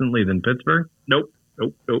more recently than Pittsburgh. Nope. Yeah.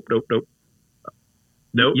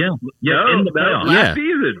 No, in the playoffs.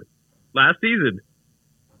 Last season.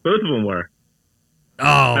 Both of them were.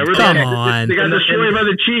 Oh, come on. They got destroyed by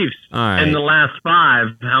the Chiefs. All right. In the last 5,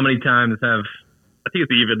 how many times have... I think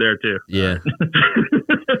it's even there, too. Yeah.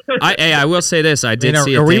 I will say this. I did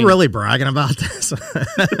see a Are we thing. really bragging about this?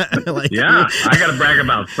 Yeah, I got to brag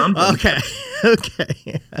about something. Okay.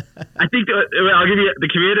 I think I'll give you the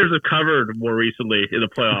Commanders have covered more recently in the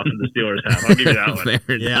playoffs than the Steelers have. I'll give you that one.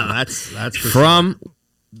 Fair Yeah, enough. that's for From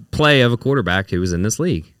play of a quarterback who was in this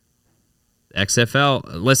league. XFL,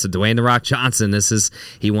 listen, Dwayne "The Rock" Johnson,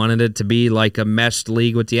 he wanted it to be like a meshed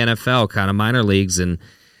league with the NFL, kind of minor leagues, and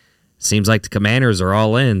seems like the Commanders are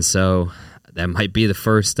all in, so that might be the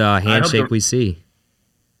first handshake we see.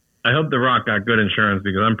 I hope The Rock got good insurance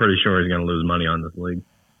because I'm pretty sure he's going to lose money on this league.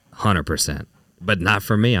 100%. But not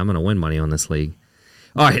for me. I'm going to win money on this league.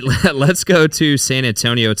 All right, let's go to San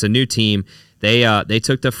Antonio. It's a new team. They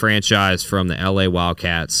took the franchise from the LA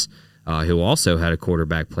Wildcats, who also had a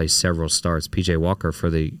quarterback play several starts, PJ Walker for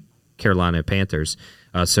the Carolina Panthers.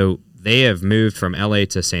 So they have moved from LA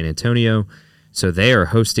to San Antonio. So they are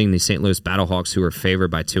hosting the St. Louis Battlehawks, who are favored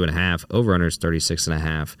by 2.5. Over-under is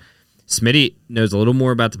 36.5. Smitty knows a little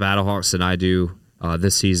more about the Battlehawks than I do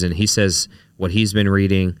this season. He says what he's been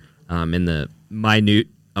reading in the minute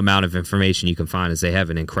amount of information you can find is they have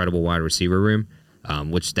an incredible wide receiver room,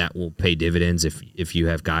 which that will pay dividends if you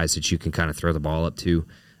have guys that you can kind of throw the ball up to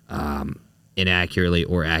inaccurately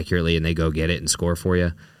or accurately, and they go get it and score for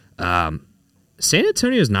you. San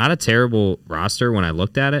Antonio is not a terrible roster when I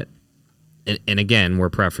looked at it. And again, we're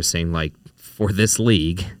prefacing, for this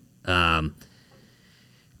league,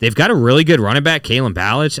 they've got a really good running back, Kalen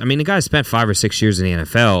Ballage. I mean, the guy spent 5 or 6 years in the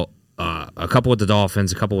NFL. a couple with the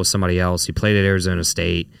Dolphins, a couple with somebody else. He played at Arizona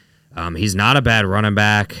State. He's not a bad running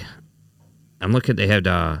back. I'm looking. They had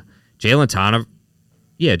Jalen Tolliver.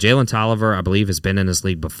 Yeah, Jalen Tolliver, I believe, has been in this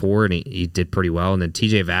league before, and he did pretty well. And then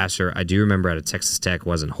TJ Vasher, I do remember out of Texas Tech,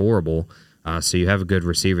 wasn't horrible. So you have a good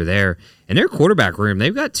receiver there. And their quarterback room,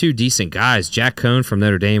 they've got two decent guys. Jack Cohn from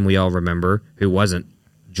Notre Dame, we all remember, who wasn't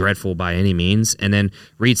dreadful by any means. And then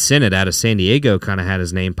Reed Sinnott out of San Diego kind of had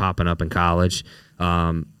his name popping up in college.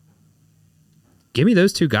 Give me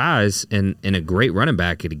those two guys and a great running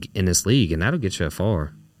back in this league, and that'll get you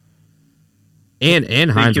far.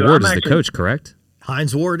 And Hines Ward is the coach, correct?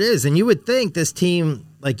 Hines Ward is, and you would think this team,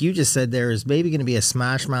 like you just said, there is maybe going to be a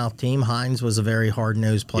smash mouth team. Hines was a very hard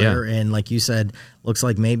nosed player, and like you said, looks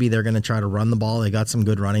like maybe they're going to try to run the ball. They got some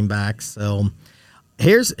good running backs. So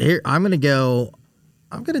here I'm going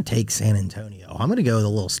to take San Antonio. I'm going to go with a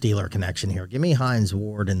little Steeler connection here. Give me Hines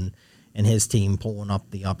Ward and his team pulling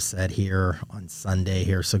up the upset here on Sunday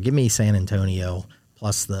here. So give me San Antonio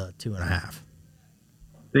plus the 2.5.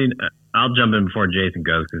 See, I'll jump in before Jason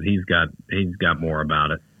goes because he's got more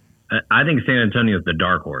about it. I think San Antonio is the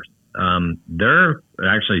dark horse. They're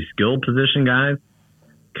actually skill position guys.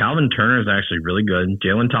 Calvin Turner is actually really good.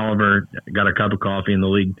 Jalen Tolliver got a cup of coffee in the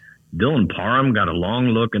league. Dylan Parham got a long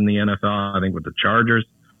look in the NFL, I think, with the Chargers.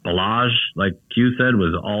 Balaj, like Q said,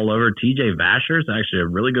 was all over. TJ Vasher's actually a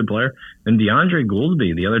really good player. And DeAndre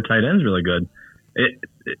Goolsby, the other tight end, is really good.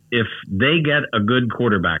 If they get a good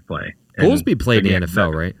quarterback play. Goolsby played in the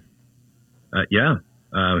NFL, right? Yeah.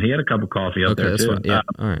 He had a cup of coffee up there, too. Yeah,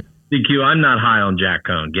 all right. DQ, I'm not high on Jack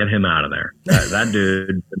Cohn. Get him out of there. That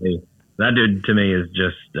dude to me is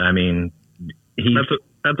just, I mean, that's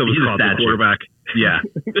a Wisconsin quarterback. Yeah.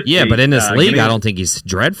 Yeah, but in this league, I don't think he's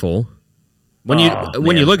dreadful. When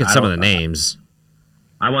you look at some of the names,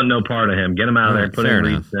 I want no part of him. Get him out of there. Put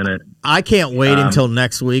him in it. I can't wait until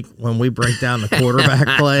next week when we break down the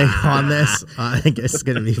quarterback play on this. I think it's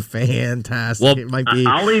going to be fantastic. Well, it might be.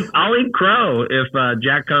 I'll leave Crow if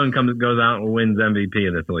Jack Cohn goes out and wins MVP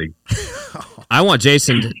of this league. I want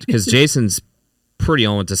Jason because Jason's pretty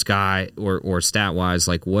on with this guy or stat wise,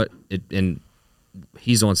 like and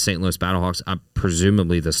he's on St. Louis Battlehawks. I'm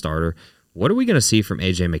presumably the starter. What are we going to see from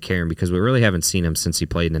A.J. McCarron? Because we really haven't seen him since he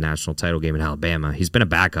played in the national title game in Alabama. He's been a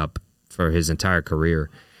backup for his entire career.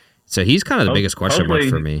 So he's kind of the biggest question mark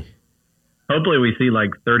for me. Hopefully we see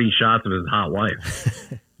like 30 shots of his hot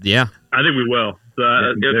wife. Yeah. I think we will. So,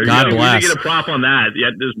 God bless. We need to get a prop on that.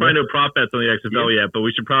 Yeah, there's probably no prop bets on the XFL yet, but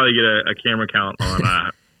we should probably get a camera count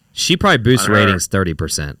on She probably boosts ratings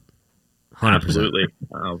 30%. 100%. Absolutely.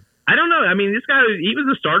 I don't know. I mean, this guy, he was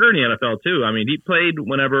a starter in the NFL, too. I mean, he played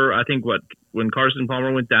whenever, I think, when Carson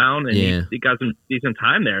Palmer went down, and he got some decent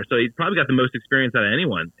time there. So he's probably got the most experience out of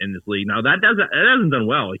anyone in this league. Now, that hasn't done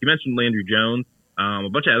well. Like you mentioned Landry Jones, a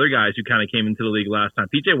bunch of other guys who kind of came into the league last time.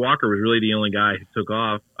 P.J. Walker was really the only guy who took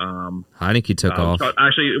off. I think he took off.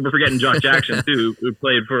 Actually, we're forgetting Josh Jackson, too, who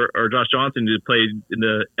played or Josh Johnson, who played in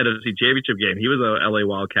the NFC Championship game. He was a L.A.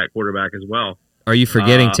 Wildcat quarterback as well. Are you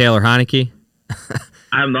forgetting Taylor Heineke?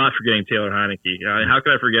 I'm not forgetting Taylor Heineke. How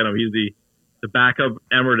could I forget him? He's the backup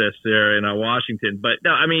emeritus there in Washington. But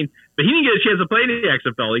no, I mean, but he didn't get a chance to play in the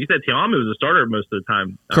XFL. Like you said, Tiamu was a starter most of the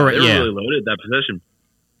time. Correct. They were really loaded at that position.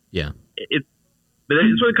 Yeah. But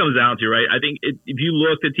that's what it comes down to, right? I think if you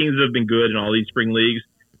look at teams that have been good in all these spring leagues,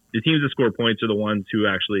 the teams that score points are the ones who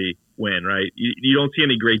actually win, right? You don't see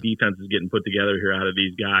any great defenses getting put together here out of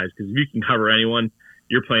these guys because if you can cover anyone,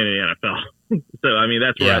 you're playing in the NFL. So, I mean,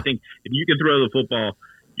 that's where I think if you can throw the football,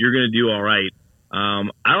 you're going to do all right.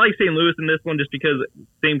 I like St. Louis in this one just because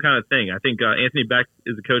same kind of thing. I think Anthony Beck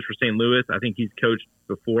is the coach for St. Louis. I think he's coached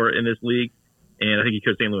before in this league, and I think he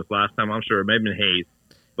coached St. Louis last time. I'm sure it may have been Hayes.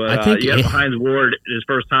 But you got Hines Ward his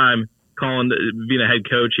first time being a head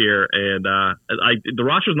coach here, and the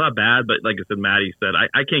roster's not bad, but like I said, Maddie said,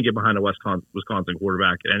 I can't get behind a Wisconsin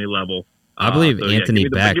quarterback at any level. I believe Anthony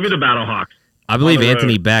Beck. Give me the Battlehawks. I believe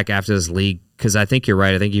Anthony Beck after this league, because I think you're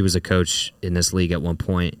right. I think he was a coach in this league at one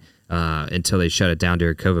point until they shut it down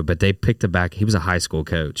during COVID. But they picked him back. He was a high school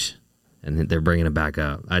coach, and they're bringing him back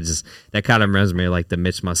up. That kind of reminds me of like the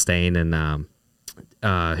Mitch Mustaine and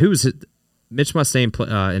who was it? Mitch Mustaine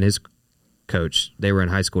and his coach. They were in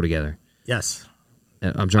high school together. Yes,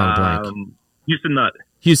 I'm drawing a blank.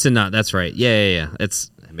 Houston Nutt. That's right. Yeah.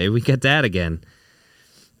 Maybe we get that again.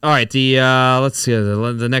 All right, let's see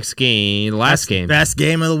the next game, the last game, best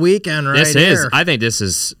game of the weekend, right? This is. I think this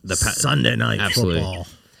is the Sunday night football.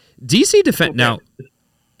 DC defense. Now,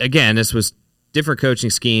 again, this was different coaching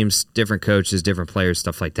schemes, different coaches, different players,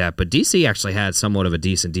 stuff like that. But DC actually had somewhat of a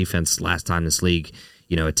decent defense last time this league,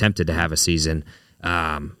 attempted to have a season.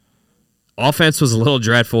 Offense was a little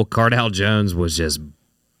dreadful. Cardale Jones was just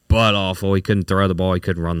butt awful. He couldn't throw the ball. He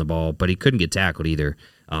couldn't run the ball, but he couldn't get tackled either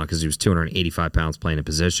because he was 285 pounds playing in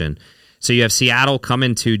position. So you have Seattle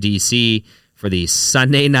coming to D.C. for the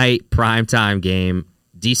Sunday night primetime game.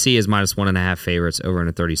 D.C. is minus 1.5 favorites, over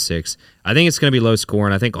under 36. I think it's going to be low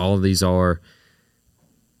scoring. I think all of these are.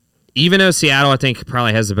 Even though Seattle, I think,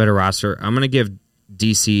 probably has a better roster, I'm going to give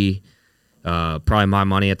D.C. Probably my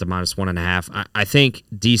money at the minus 1.5. I think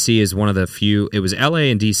D.C. is one of the few. It was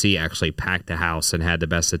L.A. and D.C. actually packed the house and had the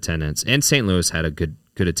best attendance, and St. Louis had a good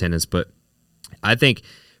attendance. But I think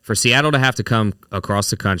for Seattle to have to come across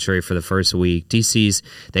the country for the first week, DC's,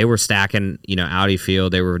 they were stacking, Audi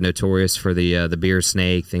Field. They were notorious for the beer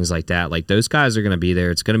snake, things like that. Like, those guys are going to be there.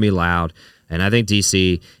 It's going to be loud. And I think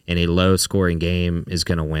DC in a low-scoring game is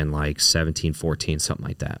going to win like 17-14, something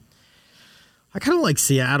like that. I kind of like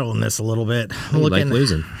Seattle in this a little bit. I'm looking like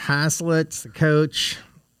losing. Haslett's the coach.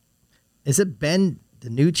 Is it Ben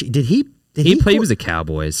DiNucci? Did he play with the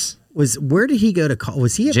Cowboys? Where did he go to college?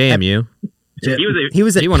 Was he at JMU? He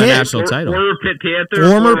was at he won Pitt? A national title. Former Pitt Panther.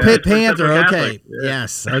 Former Pitt Panther. Okay. Yeah.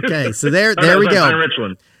 Yes. Okay. So there we go. Pine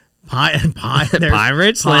Richland. Pine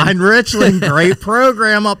Richland. Pine Richland. Great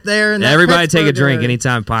program up there. Everybody take a drink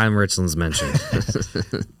anytime Pine Richland's mentioned.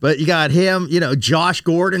 But you got him, Josh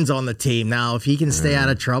Gordon's on the team. Now, if he can stay out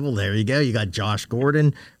of trouble, there you go. You got Josh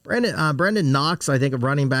Gordon. Brendan Knox, I think, a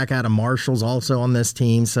running back out of Marshall's also on this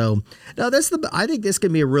team. So, no, I think this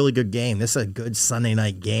could be a really good game. This is a good Sunday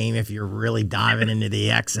night game if you're really diving into the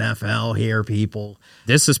XFL here, people.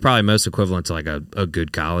 This is probably most equivalent to like a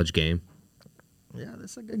good college game. Yeah,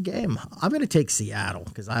 this is a good game. I'm going to take Seattle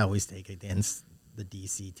because I always take against the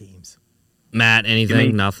DC teams. Matt,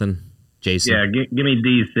 anything? Nothing? Jason? Yeah, give me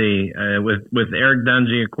DC. With Eric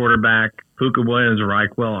Dungy at quarterback, Puka Williams,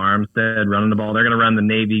 Raquel Armstead running the ball. They're going to run the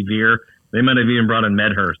Navy veer. They might have even brought in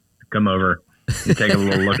Medhurst to come over and take a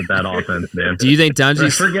little look at that offense, man. Do you think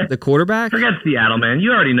Dungy's the quarterback? Forget Seattle, man.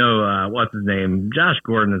 You already know what's his name. Josh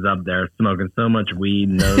Gordon is up there smoking so much weed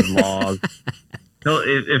and knows laws. So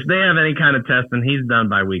if they have any kind of testing, he's done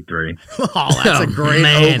by week 3. Oh, that's a great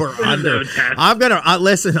over-under. I'm going to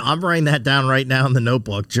listen. I'm writing that down right now in the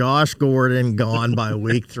notebook. Josh Gordon gone by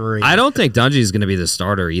week 3. I don't think Dungy's going to be the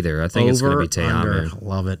starter either. I think it's going to be Te'amu.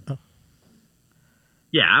 Love it.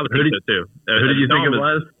 Yeah, I would think so too. Who did you think it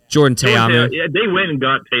was? Jordan Te'amu. Yeah, they went and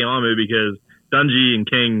got Te'amu because Dungy and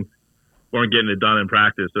King weren't getting it done in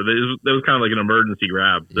practice. So that was kind of like an emergency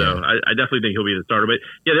grab. So yeah. I definitely think he'll be the starter. But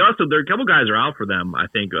yeah, there are a couple guys are out for them, I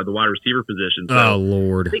think, the wide receiver position. So oh,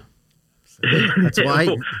 Lord. That's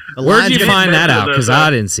why. Where'd you find that out? Because I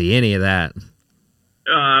didn't see any of that.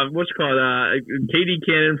 What's it called? KD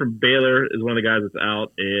Cannon from Baylor is one of the guys that's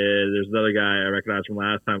out. There's another guy I recognize from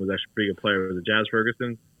last time was actually a pretty good player. It was Jazz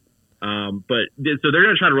Ferguson. So they're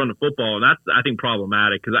going to try to run the football, and that's, I think,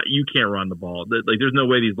 problematic because you can't run the ball. Like, there's no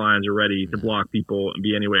way these Lions are ready to block people and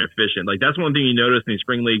be any way efficient. Like, that's one thing you notice in these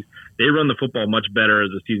spring leagues. They run the football much better as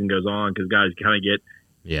the season goes on because guys kind of get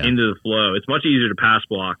into the flow. It's much easier to pass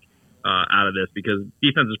block out of this because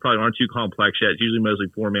defenses probably aren't too complex yet. It's usually mostly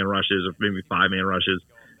 4-man rushes or maybe 5-man rushes.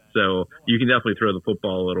 So you can definitely throw the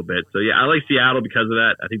football a little bit. So, yeah, I like Seattle because of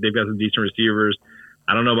that. I think they've got some decent receivers.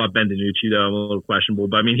 I don't know about Ben DiNucci, though. I'm a little questionable.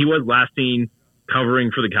 But, I mean, he was last seen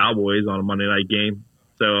covering for the Cowboys on a Monday night game.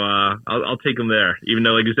 So I'll take him there, even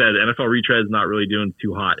though, like you said, NFL retread is not really doing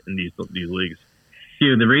too hot in these leagues.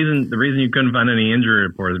 Hugh, the reason you couldn't find any injury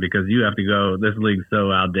reports is because you have to go – this league's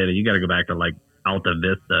so outdated. You got to go back to, like, Alta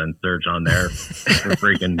Vista and search on there for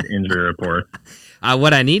freaking injury reports.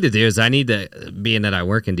 What I need to do is being that I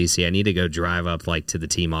work in D.C., I need to go drive up, like, to the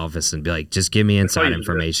team office and be like, just give me inside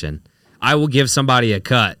information. I will give somebody a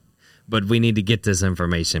cut, but we need to get this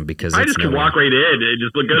information because I just could walk right in and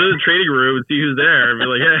just go to the trading room and see who's there and be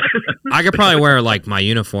like, hey. I could probably wear like my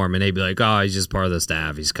uniform and they'd be like, oh, he's just part of the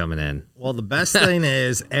staff. He's coming in. Well, the best thing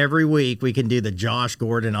is every week we can do the Josh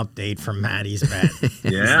Gordon update from Maddie's bet.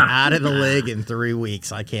 Yeah. He's out of the league in 3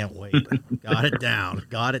 weeks. I can't wait. Got it down.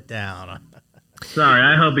 Sorry,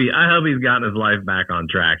 I hope he's gotten his life back on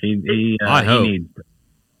track. I hope.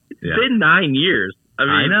 It's been 9 years.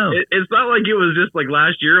 I know. It's not like it was just like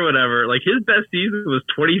last year or whatever. Like his best season was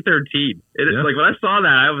 2013. Like when I saw that,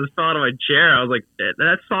 I was falling on my chair. I was like,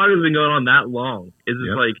 that saga has been going on that long. It's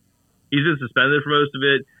just like he's been suspended for most of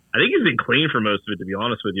it. I think he's been clean for most of it, to be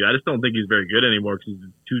honest with you. I just don't think he's very good anymore because he's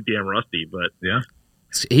too damn rusty. But yeah,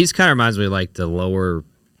 he's kind of reminds me of like the lower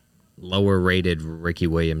rated Ricky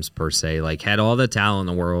Williams per se. Like had all the talent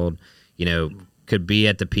in the world, could be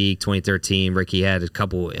at the peak. 2013, Ricky had a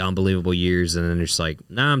couple unbelievable years, and then it's like,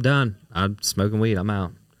 nah, I'm done. I'm smoking weed. I'm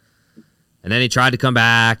out. And then he tried to come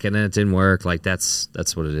back, and then it didn't work. Like that's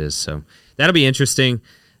what it is. So that'll be interesting.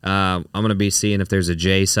 I'm going to be seeing if there's a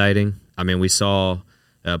J sighting. I mean, we saw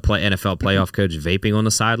NFL playoff coach vaping on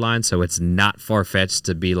the sideline, so it's not far-fetched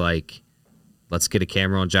to be like, let's get a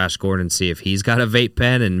camera on Josh Gordon and see if he's got a vape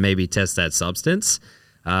pen and maybe test that substance.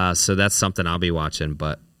 So that's something I'll be watching,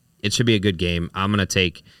 but it should be a good game.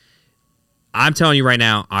 I'm telling you right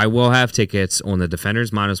now, I will have tickets on the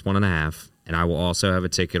Defenders -1.5, and I will also have a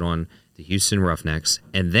ticket on the Houston Roughnecks,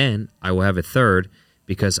 and then I will have a third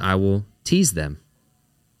because I will tease them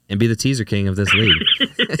and be the teaser king of this league.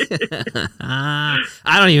 I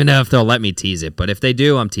don't even know if they'll let me tease it, but if they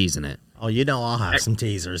do, I'm teasing it. Oh, you know I'll have some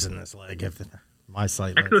teasers in this league if my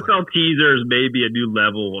site. XFL teasers may be a new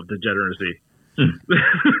level of degeneracy.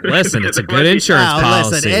 Listen, it's a good insurance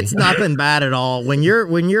policy. Listen, it's nothing bad at all. When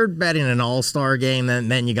you're betting an all-star game,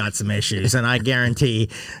 then you got some issues, and I guarantee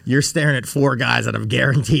you're staring at 4 guys that have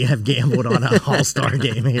gambled on an all-star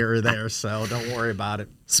game here or there. So don't worry about it.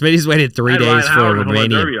 Smitty's waited 3 days for a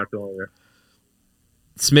Romanian.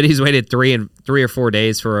 Smitty's waited 3 or 4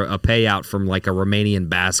 days for a payout from like a Romanian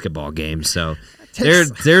basketball game. So.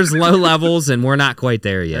 There's low levels, and we're not quite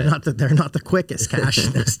there yet. They're not the quickest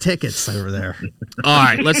cashing those tickets over there. All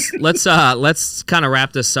right, let's kind of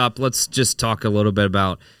wrap this up. Let's just talk a little bit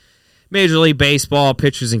about Major League Baseball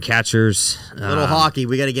pitchers and catchers. A little hockey.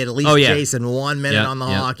 We got to get at least Jason 1 minute on the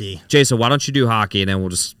hockey. Jason, why don't you do hockey, and then we'll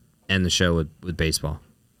just end the show with baseball.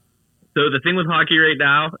 So the thing with hockey right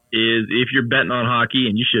now is if you're betting on hockey,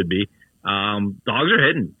 and you should be, dogs are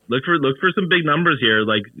hitting. Look for some big numbers here.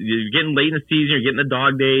 Like, you're getting late in the season, you're getting the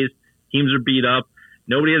dog days. Teams are beat up.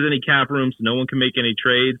 Nobody has any cap room, so no one can make any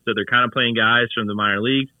trades. So they're kind of playing guys from the minor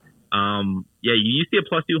leagues. You see a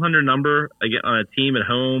plus 200 number on a team at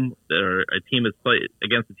home, or a team that's played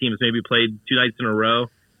against a team that's maybe played 2 nights in a row.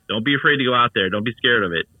 Don't be afraid to go out there. Don't be scared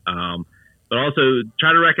of it. But also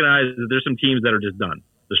try to recognize that there's some teams that are just done.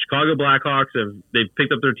 The Chicago Blackhawks they've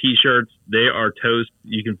picked up their T-shirts. They are toast.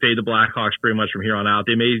 You can fade the Blackhawks pretty much from here on out.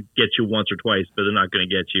 They may get you once or twice, but they're not going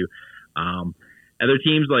to get you. Other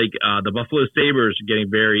teams like the Buffalo Sabres are getting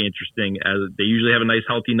very interesting, as they usually have a nice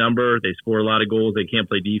healthy number. They score a lot of goals. They can't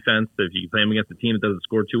play defense. So if you play them against a team that doesn't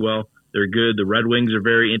score too well, they're good. The Red Wings are a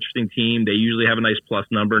very interesting team. They usually have a nice plus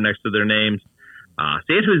number next to their names.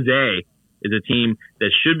 San Jose is a team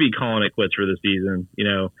that should be calling it quits for the season.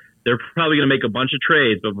 They're probably going to make a bunch of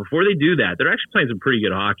trades, but before they do that, they're actually playing some pretty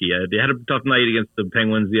good hockey. They had a tough night against the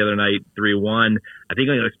Penguins the other night, 3-1. I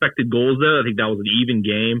think on expected goals, though, I think that was an even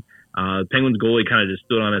game. The Penguins goalie kind of just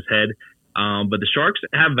stood on his head. But the Sharks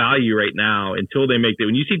have value right now until they make it.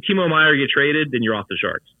 When you see Timo Meier get traded, then you're off the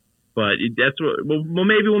Sharks. But that's what. Well,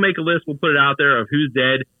 maybe we'll make a list. We'll put it out there of who's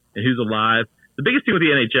dead and who's alive. The biggest thing with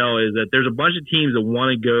the NHL is that there's a bunch of teams that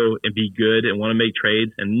want to go and be good and want to make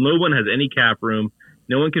trades, and no one has any cap room.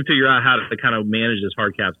 No one can figure out how to kind of manage this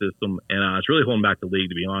hard cap system, and it's really holding back the league,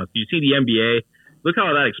 to be honest. You see the NBA, look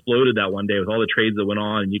how that exploded that one day with all the trades that went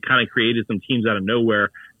on, and you kind of created some teams out of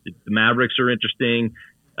nowhere. The Mavericks are interesting.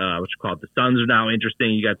 The Suns are now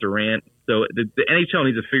interesting. You got Durant. So the NHL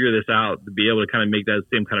needs to figure this out to be able to kind of make that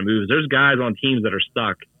same kind of moves. There's guys on teams that are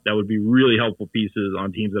stuck that would be really helpful pieces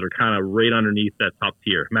on teams that are kind of right underneath that top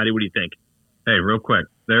tier. Maddie, what do you think? Hey, real quick,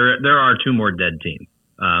 there are 2 more dead teams.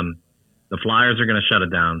 The Flyers are going to shut it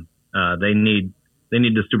down. They need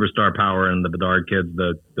the superstar power, and the Bedard kids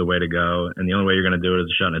the way to go. And the only way you're going to do it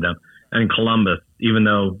is shutting it down. And Columbus, even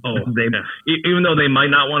though they might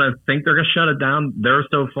not want to think they're going to shut it down, they're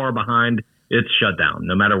so far behind, it's shut down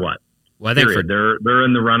no matter what. Well, I think they're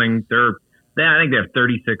in the running. I think they have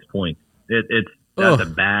 36 points. That's a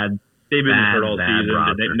bad. They've been hurt all season.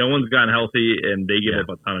 Roster. No one's gotten healthy, and they give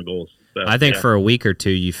up a ton of goals. So, I think for a week or 2,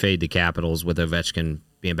 you fade the Capitals with Ovechkin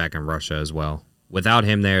being back in Russia as well. Without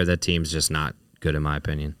him there, that team's just not good, in my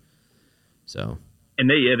opinion. So, and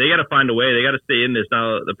they got to find a way. They got to stay in this.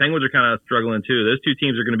 Now, the Penguins are kind of struggling too. Those 2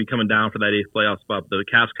 teams are going to be coming down for that 8th playoff spot. The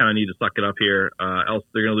Caps kind of need to suck it up here, else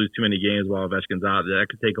they're going to lose too many games while Ovechkin's out. That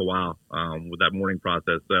could take a while with that mourning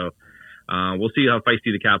process. So, we'll see how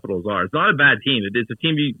feisty the Capitals are. It's not a bad team. It's a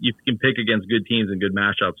team you can pick against good teams and good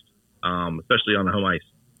matchups, especially on the home ice.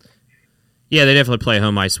 Yeah, they definitely play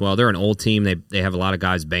home ice well. They're an old team. They have a lot of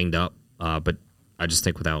guys banged up, but I just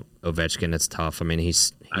think without Ovechkin, it's tough. I mean,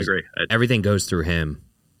 I agree. Everything goes through him.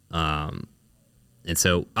 And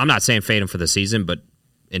so I'm not saying fade him for the season, but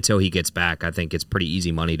until he gets back, I think it's pretty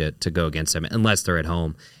easy money to go against him, unless they're at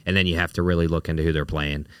home. And then you have to really look into who they're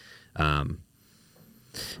playing. All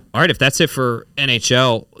right, if that's it for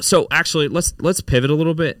NHL. So actually, let's pivot a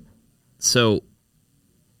little bit. So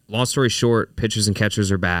long story short, pitchers and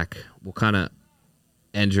catchers are back. We'll kind of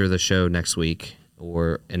enter the show next week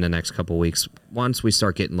or in the next couple of weeks, once we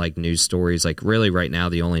start getting like news stories, like really right now,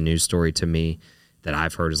 the only news story to me that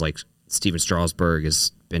I've heard is like Steven Strasburg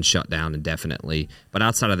has been shut down indefinitely. But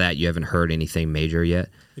outside of that, you haven't heard anything major yet.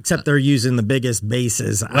 Except they're using the biggest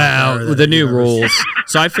bases. Well, the new rules.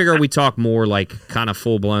 So I figure we talk more like kind of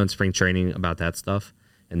full-blown spring training about that stuff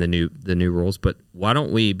and the new rules. But why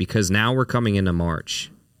don't we, because now we're coming into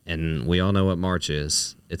March, and we all know what March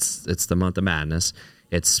is. It's the month of madness.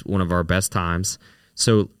 It's one of our best times.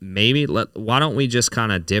 So maybe why don't we just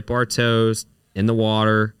kind of dip our toes in the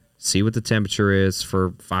water, see what the temperature is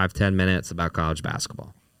for 5-10 minutes about college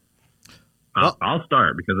basketball. I'll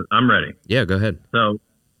start because I'm ready. Yeah, go ahead. So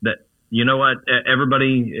that, you know what,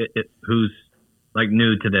 everybody who's like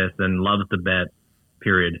new to this and loves to bet,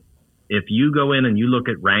 period. If you go in and you look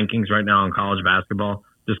at rankings right now in college basketball,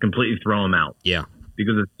 just completely throw them out. Yeah.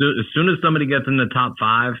 Because as soon as somebody gets in the top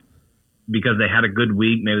 5, because they had a good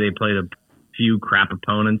week, maybe they played a few crap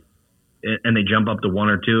opponents, and they jump up to 1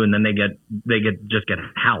 or 2, and then they get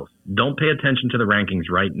housed. Don't pay attention to the rankings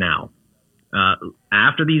right now.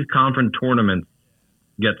 After these conference tournaments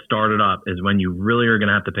get started up is when you really are going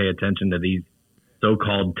to have to pay attention to these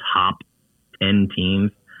so-called top 10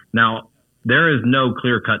 teams. Now, there is no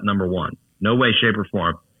clear-cut number 1. No way, shape, or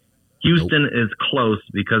form. Houston is close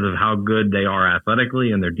because of how good they are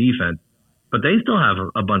athletically and their defense, but they still have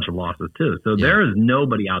a bunch of losses too. So there is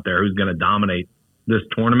nobody out there who's going to dominate this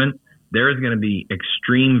tournament. There is going to be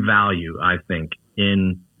extreme value, I think,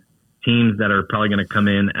 in teams that are probably going to come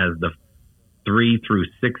in as the 3 through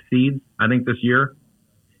 6 seeds, I think, this year.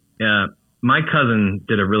 My cousin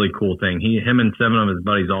did a really cool thing. Him and 7 of his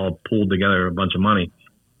buddies all pooled together a bunch of money.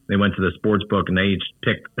 They went to the sports book and they each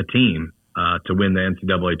picked a team to win the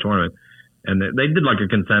NCAA tournament. And they did like a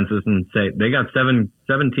consensus and say they got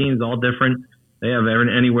seven teams, all different. They have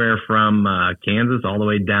anywhere from Kansas all the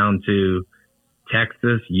way down to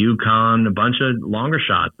Texas, UConn, a bunch of longer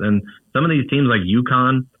shots. And some of these teams like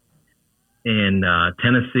UConn and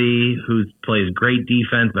Tennessee, who plays great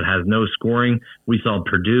defense but has no scoring. We saw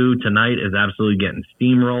Purdue tonight is absolutely getting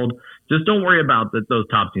steamrolled. Just don't worry about those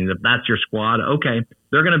top teams. If that's your squad, okay,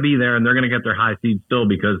 they're going to be there and they're going to get their high seed still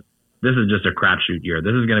because this is just a crapshoot year.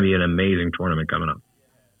 This is going to be an amazing tournament coming up.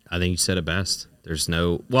 I think you said it best.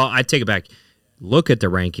 I take it back. Look at the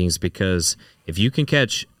rankings, because if you can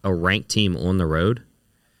catch a ranked team on the road,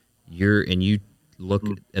 you look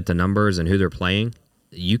at the numbers and who they're playing,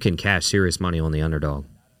 you can cash serious money on the underdog.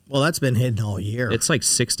 Well, that's been hidden all year. It's like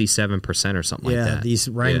 67% or something like that. Yeah, these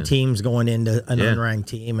ranked teams going into an unranked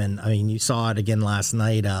team. And, I mean, you saw it again last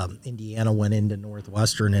night. Indiana went into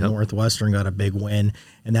Northwestern, and Northwestern got a big win.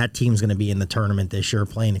 And that team's going to be in the tournament this year,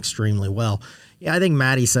 playing extremely well. Yeah, I think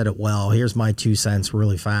Maddie said it well. Here's my 2 cents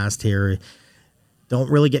really fast here.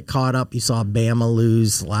 Don't really get caught up. You saw Bama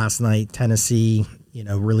lose last night. Tennessee,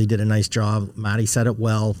 really did a nice job. Maddie said it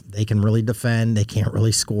well. They can really defend. They can't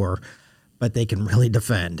really score, but they can really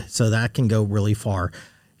defend. So that can go really far.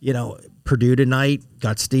 Purdue tonight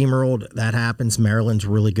got steamrolled. That happens. Maryland's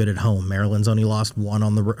really good at home. Maryland's only lost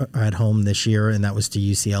 1 at home this year, and that was to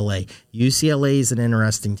UCLA. UCLA is an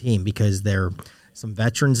interesting team because they're some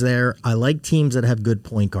veterans there. I like teams that have good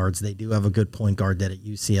point guards. They do have a good point guard at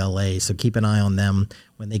UCLA, so keep an eye on them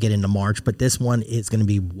when they get into March. But this one is going to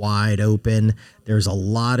be wide open. There's a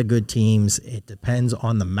lot of good teams. It depends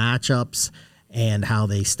on the matchups and how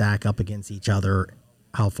they stack up against each other,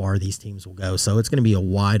 how far these teams will go. So it's going to be a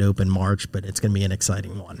wide open March, but it's going to be an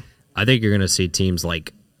exciting one. I think you're going to see teams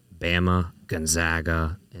like Bama,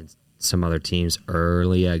 Gonzaga, and some other teams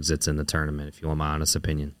early exits in the tournament, if you want my honest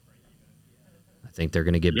opinion. I think they're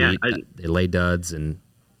going to get beat. They lay duds, and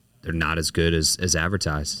they're not as good as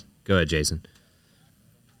advertised. Go ahead, Jason.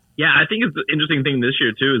 Yeah, I think it's the interesting thing this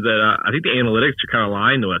year, too, is that I think the analytics are kind of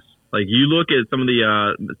lying to us. Like, you look at some of the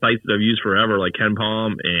sites that I've used forever, like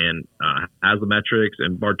KenPom and Haslametrics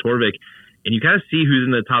and Bart Torvik, and you kind of see who's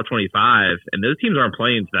in the top 25, and those teams aren't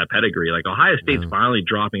playing to that pedigree. Like, Ohio State's finally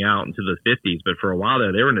dropping out into the 50s, but for a while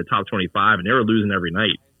there, they were in the top 25, and they were losing every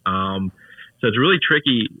night. So it's really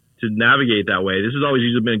tricky to navigate that way. This has always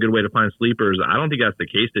usually been a good way to find sleepers. I don't think that's the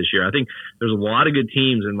case this year. I think there's a lot of good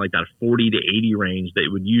teams in like that 40 to 80 range that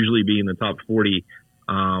would usually be in the top 40.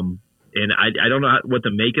 And I don't know what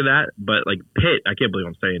to make of that, but like Pitt, I can't believe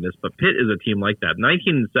I'm saying this, but Pitt is a team like that.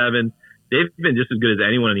 19-7, they've been just as good as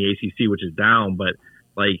anyone in the ACC, which is down. But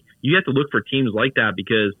like you have to look for teams like that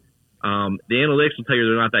because the analytics will tell you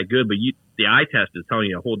they're not that good, but the eye test is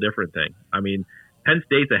telling you a whole different thing. I mean, Penn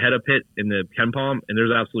State's ahead of Pitt in the KenPom, and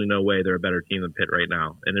there's absolutely no way they're a better team than Pitt right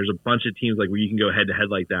now. And there's a bunch of teams like where you can go head-to-head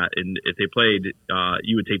like that, and if they played,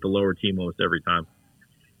 you would take the lower team almost every time.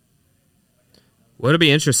 Well, it'll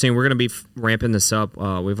be interesting. We're going to be ramping this up.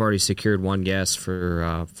 We've already secured one guest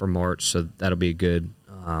for March, so that'll be a good,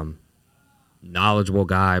 knowledgeable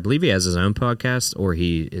guy. I believe he has his own podcast, or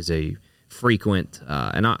he is a frequent,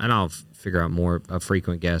 and I'll figure out more, a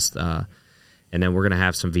frequent guest. And then we're going to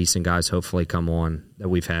have some VEASAN guys hopefully come on that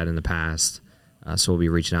we've had in the past. So we'll be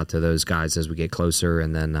reaching out to those guys as we get closer.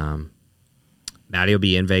 And then Maddie will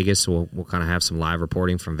be in Vegas, so we'll kind of have some live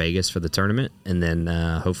reporting from Vegas for the tournament. And then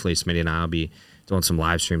hopefully Smitty and I will be doing some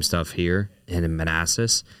live stream stuff here and in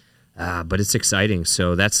Manassas. But it's exciting.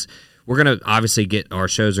 So we're going to obviously our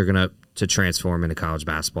shows are going to transform into college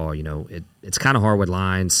basketball. You know, it's kind of hard with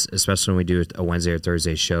lines, especially when we do a Wednesday or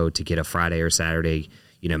Thursday show, to get a Friday or Saturday,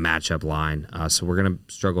 matchup line. So we're going to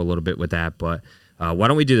struggle a little bit with that. But why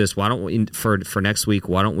don't we do this? Why don't we, for next week,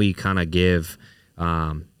 why don't we kind of give,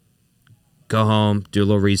 go home, do a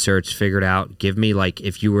little research, figure it out. Give me, like,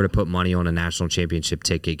 if you were to put money on a national championship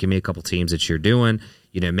ticket, give me a couple teams that you're doing.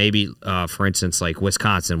 Maybe, for instance, like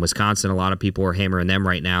Wisconsin. Wisconsin, a lot of people are hammering them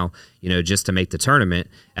right now, just to make the tournament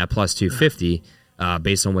at plus 250,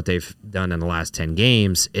 based on what they've done in the last 10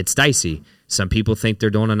 games. It's dicey. Some people think they're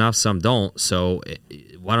doing enough, some don't. So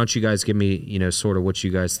why don't you guys give me, sort of what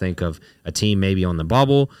you guys think of a team maybe on the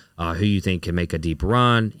bubble, who you think can make a deep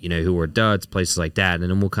run, who are duds, places like that.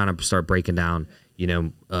 And then we'll kind of start breaking down,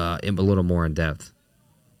 a little more in depth.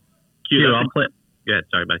 I'll play. Yeah,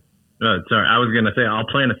 sorry, buddy. Sorry, I was going to say I'll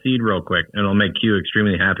plant a seed real quick, and it'll make Q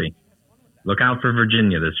extremely happy. Look out for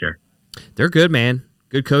Virginia this year. They're good, man.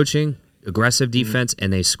 Good coaching, aggressive defense,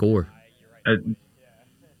 and they score. That's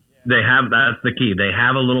the key. They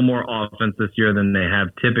have a little more offense this year than they have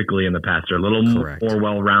typically in the past. They're a little more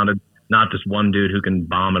well-rounded, not just one dude who can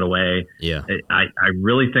bomb it away. Yeah. I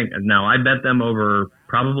really think – now, I bet them over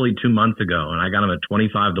probably 2 months ago, and I got them at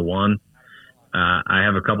 25-1. I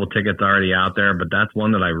have a couple tickets already out there, but that's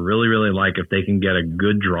one that I really, really like if they can get a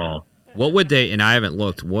good draw. What would they – and I haven't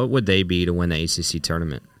looked – what would they be to win the ACC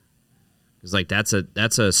tournament? Because, like, that's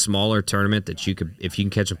a smaller tournament that you could – if you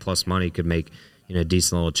can catch a plus money, could make – a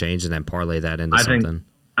decent little change and then parlay that into something.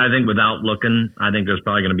 I think without looking, I think there's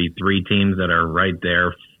probably going to be 3 teams that are right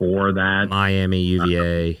there for that. Miami,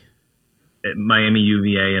 UVA,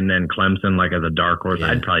 and then Clemson, like as a dark horse.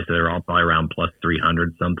 Yeah. I'd probably say they're all probably around plus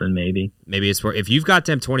 300 something, maybe. Maybe it's if you've got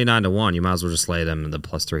them 29-1, you might as well just lay them in the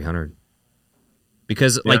plus 300.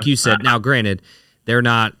 Because, like you said, now granted, they're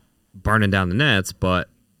not burning down the nets,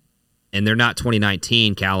 and they're not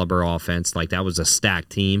 2019 caliber offense. Like that was a stacked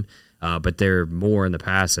team. But they're more in the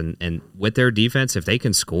past, and with their defense, if they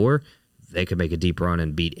can score, they could make a deep run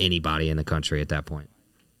and beat anybody in the country at that point.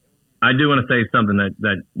 I do want to say something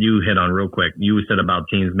that you hit on real quick. You said about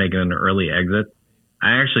teams making an early exit.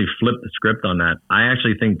 I actually flipped the script on that. I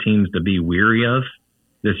actually think teams to be weary of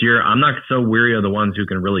this year. I'm not so weary of the ones who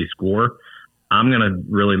can really score. I'm going to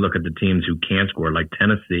really look at the teams who can't score, like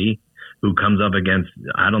Tennessee, who comes up against,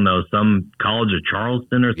 I don't know, some College of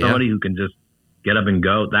Charleston or somebody who can just get up and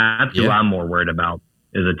go. That's who I'm more worried about,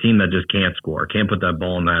 is a team that just can't score, can't put that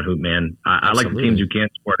ball in that hoop, man. I like the teams who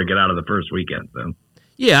can't score to get out of the first weekend. So.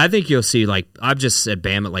 Yeah, I think you'll see, like, I've just said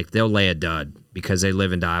Bama, like, they'll lay a dud because they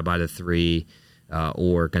live and die by the 3,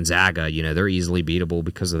 or Gonzaga, they're easily beatable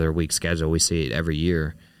because of their weak schedule. We see it every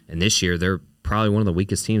year. And this year, they're probably one of the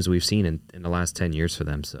weakest teams we've seen in the last 10 years for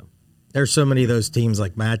them. So there's so many of those teams,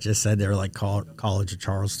 like Matt just said, they're like College of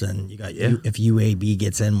Charleston. You got if UAB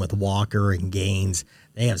gets in with Walker and Gaines,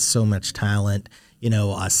 they have so much talent.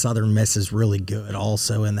 Southern Miss is really good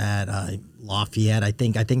also in that. Lafayette, I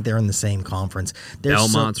think they're in the same conference.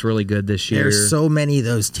 Belmont's really good this year. There's so many of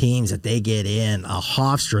those teams that they get in.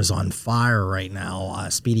 Hofstra's on fire right now.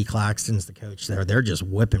 Speedy Claxton's the coach there. They're just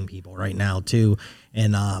whipping people right now too.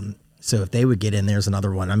 And so if they would get in, there's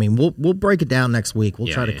another one. I mean, we'll break it down next week. We'll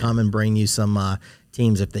try to come and bring you some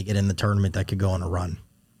teams if they get in the tournament that could go on a run.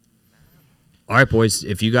 All right, boys.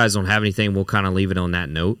 If you guys don't have anything, we'll kind of leave it on that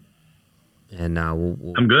note. And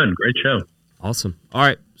we'll I'm good. Great show. Awesome. All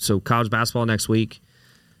right. So college basketball next week.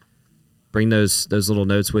 Bring those little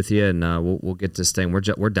notes with you, and we'll get this thing.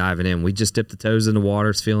 We're diving in. We just dipped the toes in the water.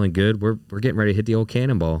 It's feeling good. We're getting ready to hit the old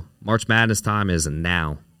cannonball. March Madness time is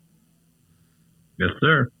now. Yes,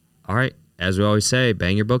 sir. All right. As we always say,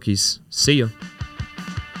 bang your bookies. See ya.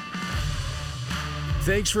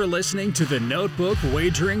 Thanks for listening to the Notebook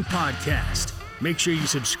Wagering Podcast. Make sure you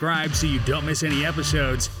subscribe so you don't miss any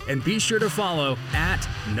episodes, and be sure to follow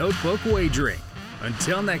 @Notebook Wagering.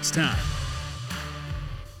 Until next time.